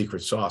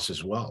secret sauce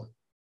as well.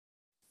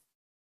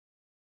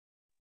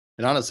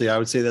 And honestly, I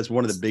would say that's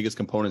one of the biggest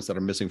components that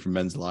are missing from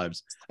men's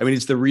lives. I mean,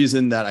 it's the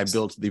reason that I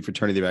built the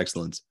Fraternity of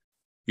Excellence.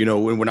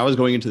 When I was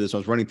going into this, I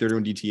was running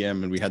 31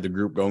 DTM and we had the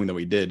group going that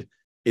we did.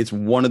 It's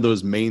one of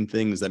those main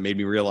things that made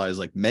me realize,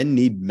 like, men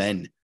need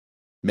men.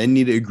 Men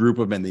need a group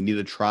of men. They need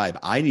a tribe.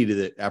 I needed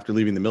it after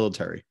leaving the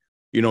military.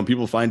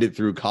 People find it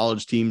through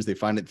college teams. They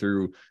find it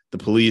through the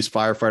police,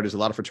 firefighters, a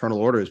lot of fraternal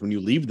orders. When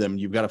you leave them,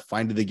 you've got to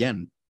find it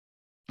again.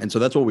 And so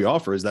that's what we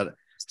offer, is that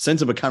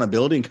sense of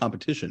accountability and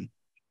competition.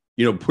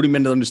 Putting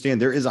men to understand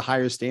there is a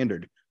higher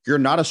standard. You're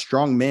not a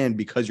strong man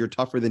because you're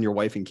tougher than your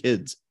wife and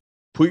kids.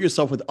 Put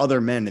yourself with other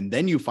men, and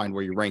then you find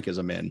where you rank as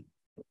a man.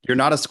 You're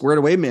not a squared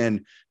away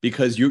man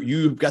because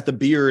you've got the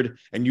beard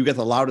and you get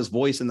the loudest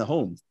voice in the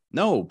home.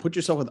 No, put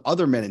yourself with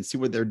other men and see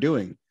what they're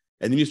doing.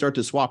 And then you start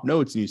to swap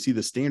notes and you see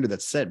the standard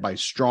that's set by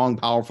strong,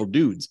 powerful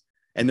dudes.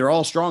 And they're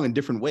all strong in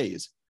different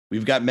ways.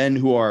 We've got men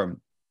who are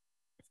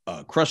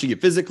crushing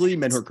it physically,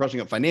 men who are crushing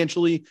it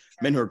financially,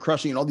 men who are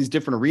crushing in all these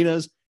different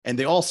arenas. And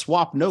they all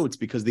swap notes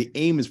because the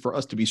aim is for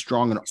us to be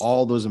strong in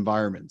all those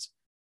environments.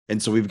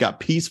 And so we've got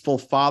peaceful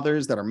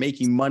fathers that are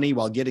making money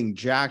while getting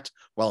jacked,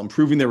 while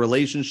improving their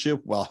relationship,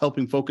 while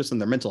helping focus on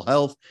their mental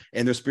health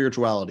and their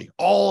spirituality,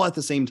 all at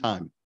the same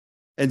time.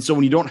 And so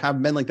when you don't have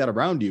men like that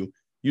around you,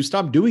 you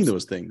stop doing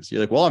those things. You're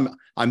like, well,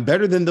 I'm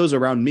better than those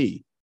around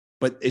me,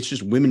 but it's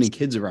just women and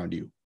kids around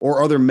you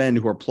or other men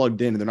who are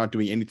plugged in and they're not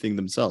doing anything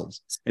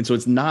themselves. And so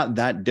it's not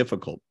that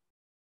difficult,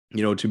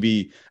 to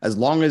be, as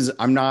long as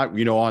I'm not,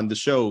 on the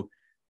show,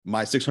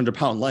 my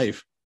 600-pound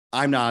life,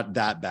 I'm not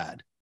that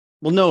bad.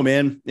 Well, no,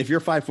 man, if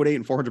you're 5'8"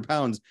 and 400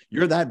 pounds,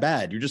 you're that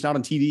bad. You're just not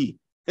on TV.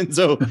 And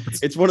so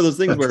it's one of those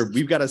things where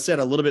we've got to set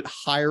a little bit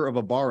higher of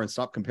a bar and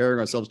stop comparing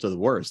ourselves to the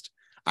worst.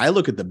 I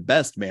look at the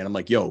best, man. I'm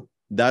like, yo,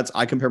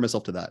 I compare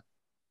myself to that.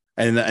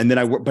 And then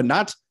I work, but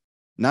not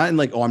in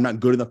like, oh, I'm not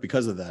good enough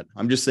because of that.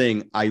 I'm just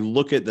saying, I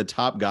look at the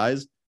top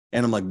guys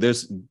and I'm like,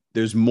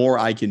 there's more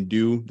I can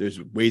do.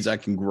 There's ways I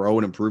can grow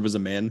and improve as a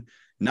man,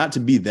 not to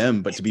be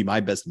them, but to be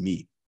my best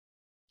me.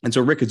 And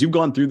so, Rick, as you've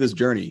gone through this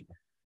journey,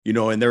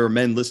 and there are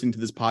men listening to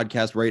this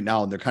podcast right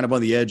now, and they're kind of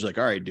on the edge, like,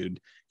 all right, dude,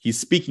 he's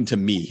speaking to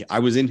me. I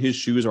was in his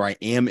shoes, or I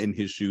am in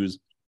his shoes.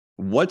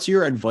 What's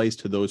your advice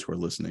to those who are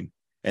listening?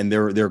 And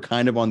they're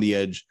kind of on the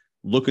edge,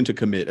 looking to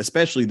commit,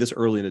 especially this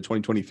early into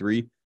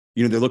 2023.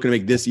 They're looking to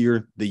make this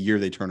year the year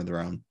they turn it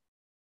around.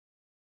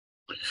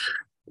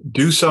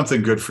 Do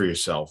something good for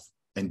yourself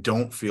and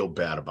don't feel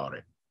bad about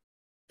it.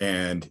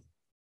 And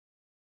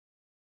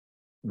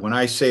when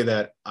I say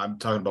that, I'm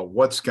talking about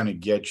what's going to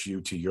get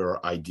you to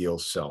your ideal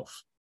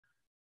self.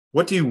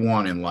 What do you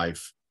want in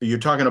life? You're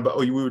talking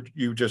about, you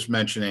were just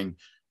mentioning,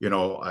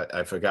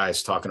 if a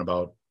guy's talking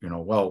about,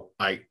 well,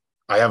 I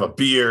have a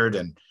beard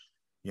and,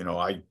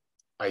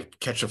 I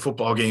catch the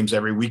football games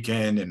every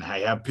weekend and I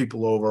have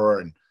people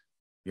over and,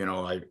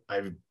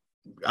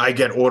 I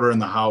get order in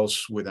the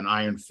house with an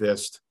iron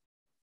fist.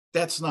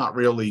 That's not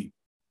really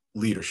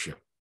leadership,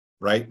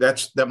 right?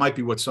 That might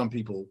be what some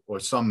people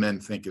or some men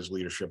think is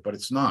leadership, but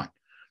it's not.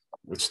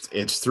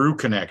 It's through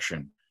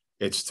connection.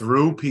 It's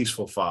through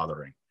peaceful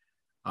fathering.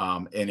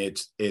 And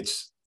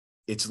it's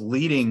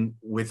leading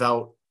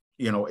without,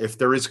 if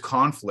there is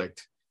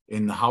conflict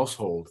in the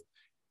household,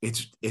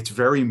 it's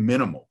very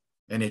minimal,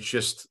 and it's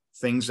just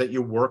things that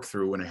you work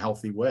through in a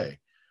healthy way.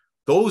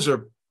 Those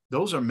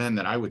are men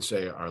that I would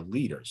say are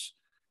leaders.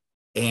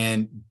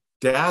 And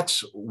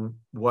that's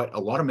what a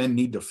lot of men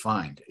need to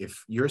find.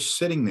 If you're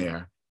sitting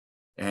there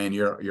and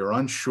you're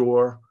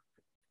unsure,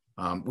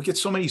 we get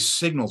so many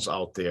signals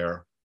out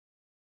there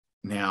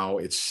now.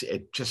 It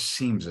just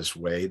seems this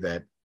way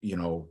that,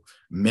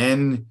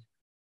 men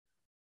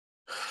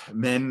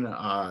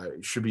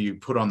should be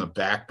put on the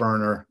back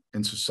burner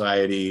in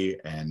society.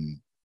 And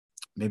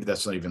maybe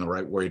that's not even the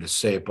right way to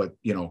say it, but,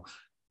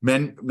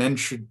 men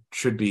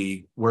should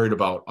be worried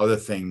about other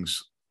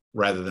things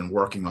rather than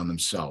working on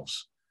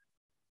themselves.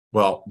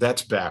 Well,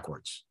 that's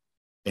backwards.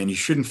 And you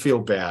shouldn't feel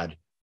bad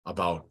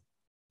about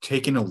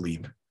taking a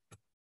leap,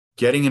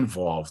 getting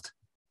involved,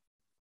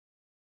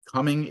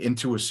 coming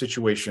into a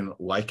situation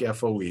like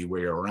FoE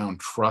where you're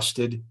around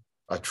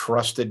a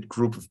trusted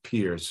group of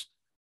peers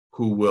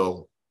who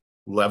will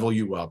level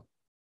you up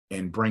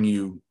and bring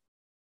you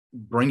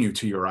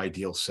to your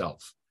ideal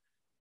self.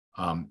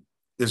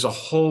 There's a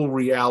whole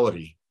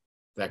reality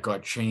that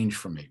got changed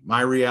for me.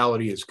 My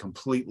reality is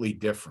completely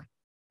different.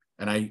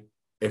 And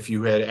if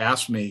you had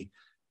asked me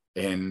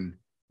in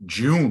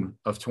June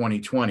of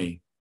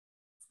 2020,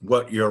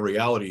 what's your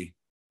reality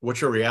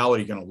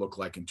going to look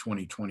like in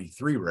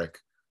 2023, Rick,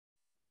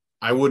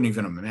 I wouldn't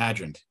even have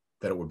imagined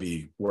that it would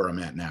be where I'm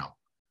at now.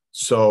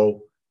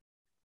 So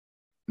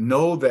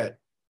know that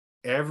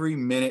every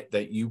minute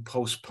that you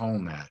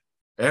postpone that,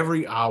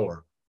 every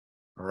hour,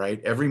 all right,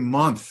 every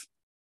month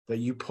that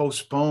you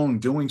postpone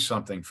doing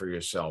something for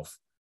yourself,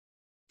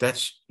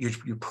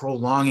 you're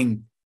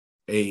prolonging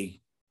a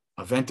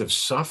event of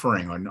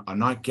suffering or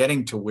not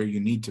getting to where you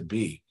need to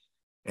be.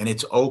 And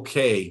it's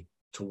okay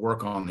to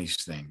work on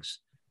these things.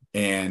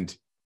 And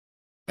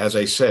as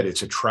I said,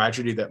 it's a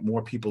tragedy that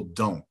more people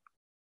don't.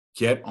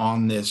 Get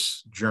on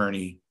this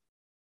journey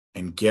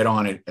and get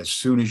on it as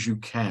soon as you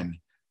can,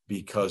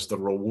 because the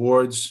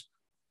rewards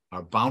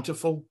are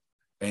bountiful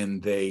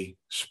and they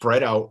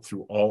spread out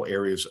through all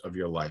areas of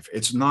your life.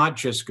 It's not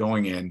just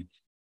going in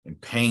and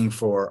paying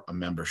for a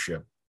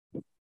membership.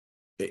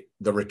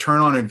 The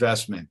return on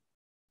investment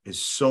is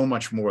so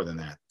much more than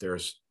that.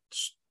 There's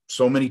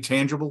so many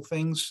tangible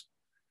things,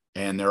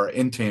 and there are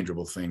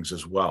intangible things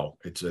as well.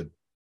 It's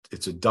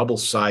a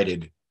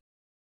double-sided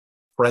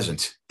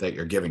present that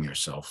you're giving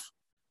yourself.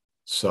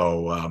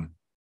 So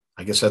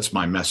I guess that's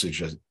my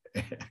message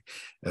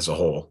as a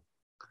whole.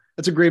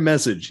 That's a great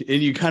message.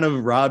 And you kind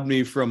of robbed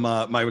me from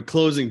my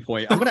closing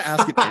point. I'm going to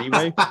ask it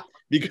anyway,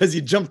 because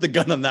you jumped the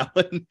gun on that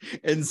one.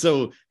 And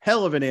so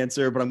hell of an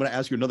answer, but I'm going to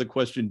ask you another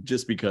question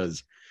just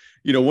because,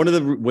 one of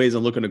the ways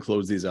I'm looking to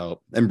close these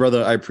out, and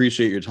brother, I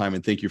appreciate your time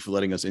and thank you for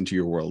letting us into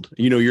your world.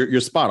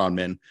 You're spot on,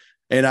 man.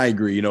 And I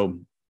agree,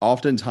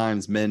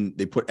 oftentimes men,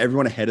 they put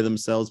everyone ahead of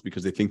themselves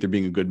because they think they're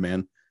being a good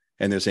man.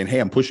 And they're saying, hey,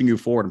 I'm pushing you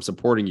forward. I'm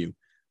supporting you.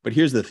 But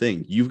here's the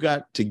thing. You've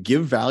got to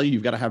give value.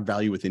 You've got to have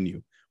value within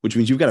you, which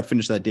means you've got to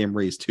finish that damn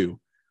race too.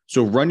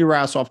 So run your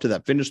ass off to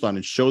that finish line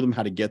and show them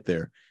how to get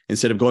there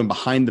instead of going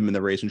behind them in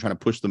the race and trying to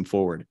push them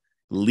forward.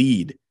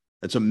 Lead.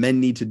 That's what men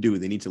need to do.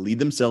 They need to lead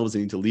themselves. They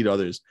need to lead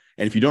others.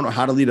 And if you don't know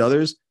how to lead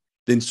others,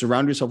 then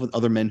surround yourself with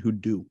other men who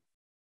do.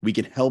 We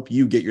can help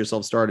you get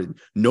yourself started.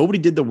 Nobody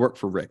did the work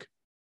for Rick.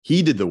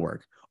 He did the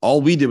work. All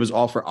we did was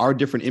offer our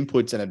different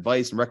inputs and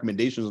advice and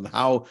recommendations on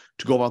how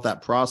to go about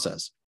that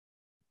process.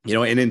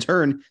 And in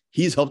turn,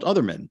 he's helped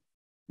other men.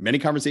 Many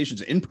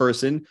conversations in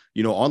person,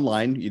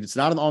 online. It's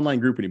not an online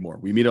group anymore.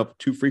 We meet up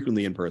too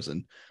frequently in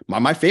person.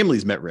 My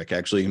family's met Rick,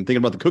 actually. I'm thinking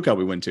about the cookout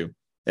we went to.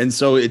 And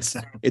so it's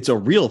a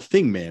real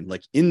thing, man,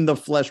 like in the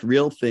flesh,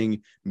 real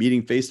thing,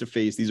 meeting face to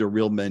face. These are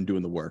real men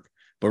doing the work.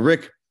 But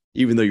Rick,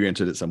 even though you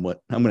answered it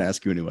somewhat, I'm going to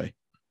ask you anyway.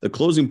 The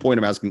closing point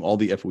I'm asking all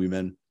the FoE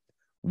men,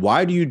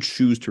 why do you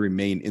choose to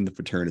remain in the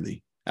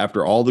fraternity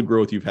after all the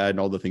growth you've had and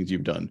all the things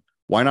you've done?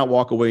 Why not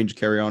walk away and just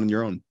carry on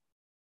your own?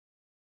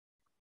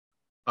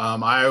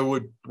 I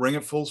would bring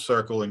it full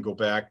circle and go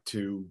back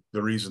to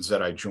the reasons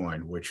that I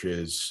joined, which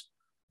is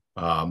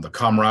the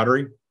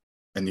camaraderie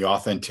and the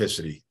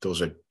authenticity.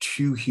 Those are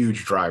two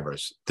huge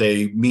drivers.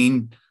 They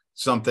mean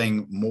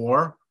something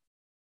more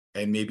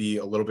and maybe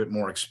a little bit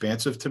more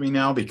expansive to me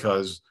now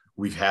because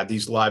we've had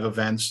these live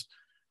events.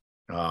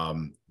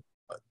 FoE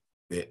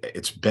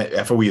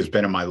has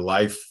been in my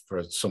life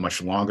for so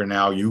much longer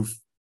now. You've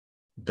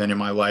been in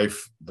my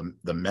life.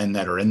 The men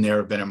that are in there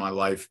have been in my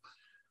life.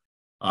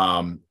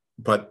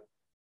 But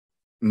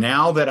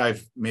now that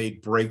I've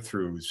made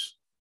breakthroughs,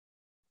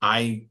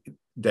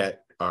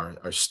 that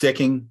are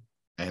sticking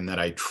and that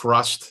I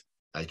trust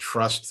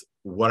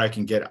what I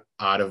can get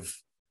out of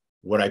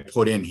what I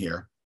put in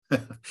here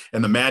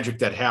and the magic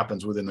that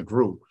happens within the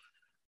group.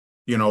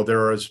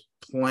 There is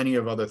plenty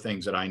of other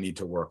things that I need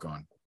to work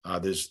on.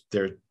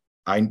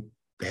 I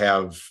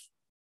have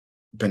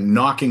been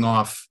knocking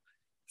off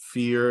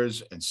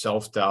fears and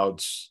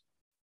self-doubts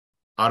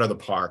out of the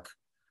park.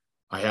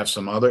 I have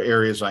some other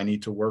areas I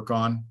need to work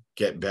on,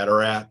 get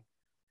better at.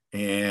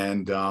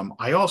 And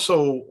I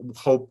also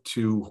hope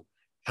to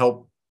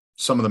help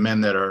some of the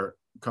men that are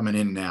coming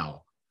in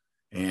now.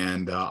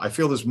 And I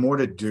feel there's more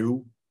to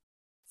do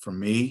for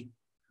me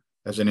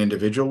as an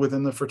individual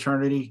within the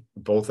fraternity,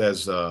 both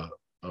as a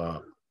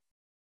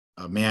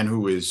man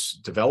who is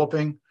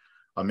developing,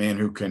 a man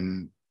who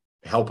can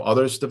help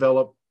others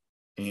develop,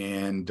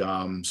 and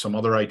some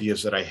other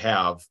ideas that I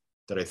have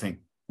that I think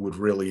would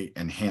really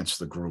enhance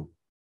the group.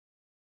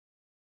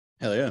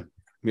 Hell yeah.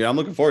 Yeah, I'm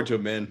looking forward to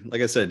it, man.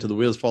 Like I said, till the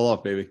wheels fall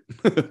off, baby.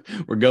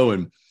 We're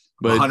going.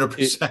 But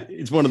 100%.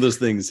 It's one of those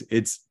things.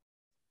 It's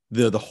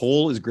the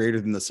whole is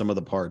greater than the sum of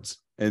the parts.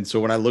 And so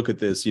when I look at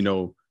this,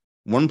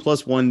 1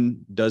 +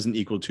 1 doesn't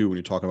equal 2 when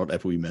you're talking about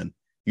FoE men.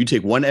 You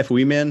take one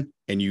FoE man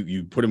and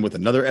you put him with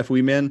another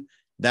FoE man,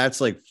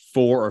 that's like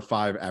 4 or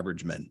 5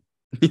 average men.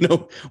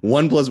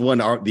 1 + 1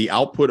 are the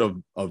output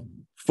of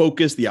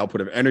focus, the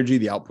output of energy,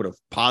 the output of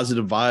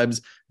positive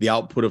vibes, the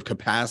output of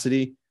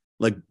capacity.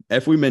 Like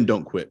FoE men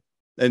don't quit.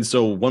 And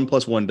so 1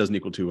 + 1 doesn't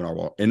equal 2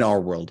 in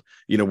our world.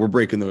 We're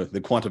breaking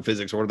the quantum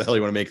physics or whatever the hell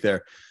you want to make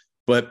there.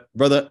 But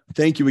brother,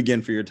 thank you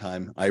again for your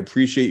time. I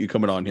appreciate you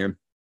coming on here.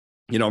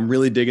 I'm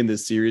really digging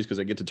this series because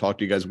I get to talk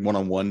to you guys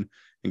one-on-one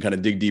and kind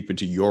of dig deep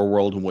into your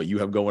world and what you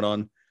have going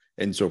on.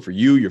 And so for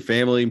you, your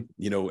family,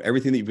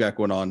 everything that you've got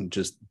going on,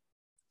 just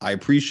I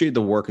appreciate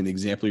the work and the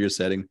example you're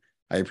setting.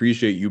 I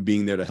appreciate you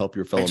being there to help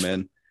your fellow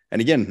man.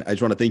 And again, I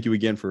just want to thank you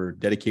again for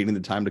dedicating the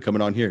time to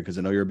coming on here because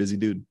I know you're a busy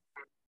dude.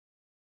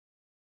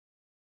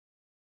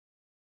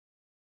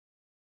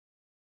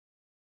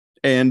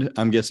 And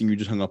I'm guessing you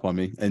just hung up on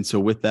me. And so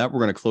with that, we're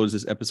going to close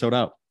this episode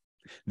out.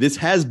 This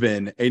has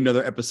been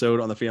another episode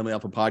on the Family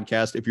Alpha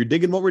Podcast. If you're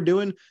digging what we're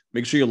doing,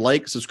 make sure you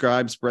like,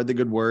 subscribe, spread the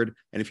good word.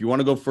 And if you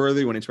want to go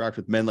further, you want to interact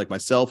with men like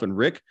myself and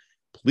Rick,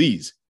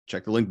 please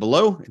check the link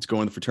below. It's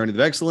going to the Fraternity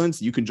of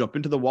Excellence. You can jump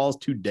into the walls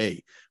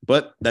today,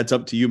 but that's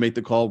up to you. Make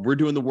the call. We're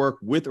doing the work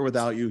with or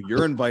without you.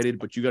 You're invited,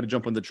 but you got to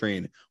jump on the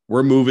train.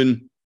 We're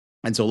moving.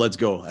 And so let's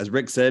go. As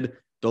Rick said,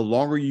 the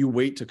longer you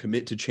wait to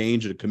commit to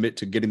change and to commit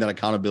to getting that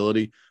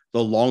accountability,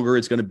 the longer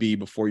it's going to be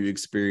before you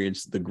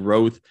experience the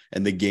growth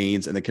and the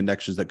gains and the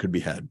connections that could be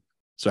had.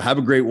 So have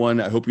a great one.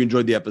 I hope you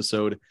enjoyed the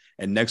episode.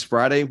 And next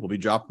Friday, we'll be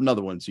dropping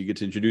another one. So you get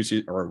to introduce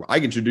you, or I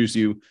can introduce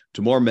you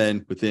to more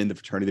men within the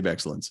Fraternity of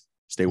Excellence.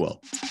 Stay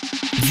well.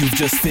 You've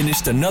just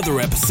finished another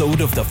episode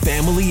of the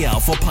Family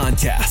Alpha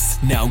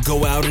Podcast. Now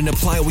go out and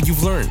apply what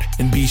you've learned.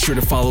 And be sure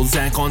to follow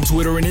Zach on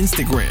Twitter and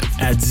Instagram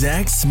at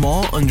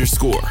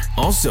ZachSmall_.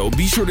 Also,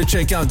 be sure to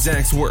check out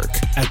Zach's work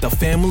at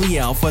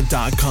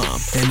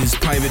thefamilyalpha.com and his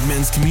private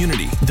men's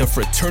community,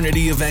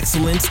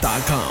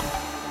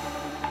 thefraternityofexcellence.com.